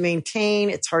hard to maintain.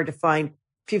 It's hard to find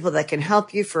people that can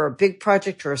help you for a big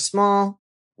project or a small.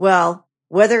 Well,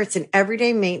 whether it's in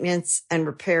everyday maintenance and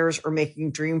repairs or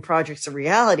making dream projects a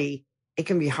reality, it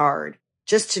can be hard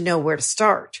just to know where to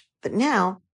start. But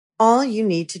now all you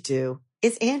need to do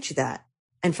is Angie that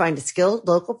and find a skilled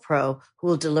local pro who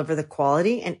will deliver the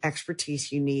quality and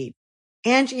expertise you need.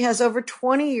 Angie has over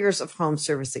 20 years of home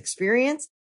service experience,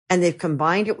 and they've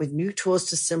combined it with new tools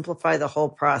to simplify the whole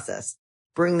process.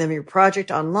 Bring them your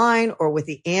project online or with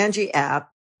the Angie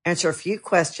app. Answer a few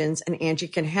questions and Angie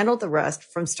can handle the rest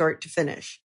from start to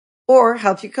finish. Or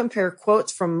help you compare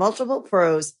quotes from multiple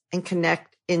pros and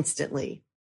connect instantly.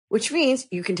 Which means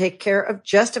you can take care of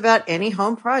just about any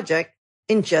home project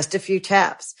in just a few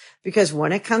taps. Because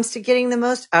when it comes to getting the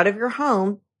most out of your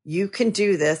home, you can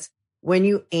do this when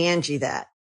you Angie that.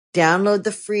 Download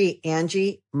the free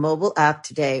Angie mobile app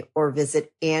today or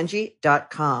visit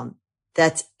Angie.com.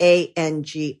 That's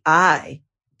ANGI.com.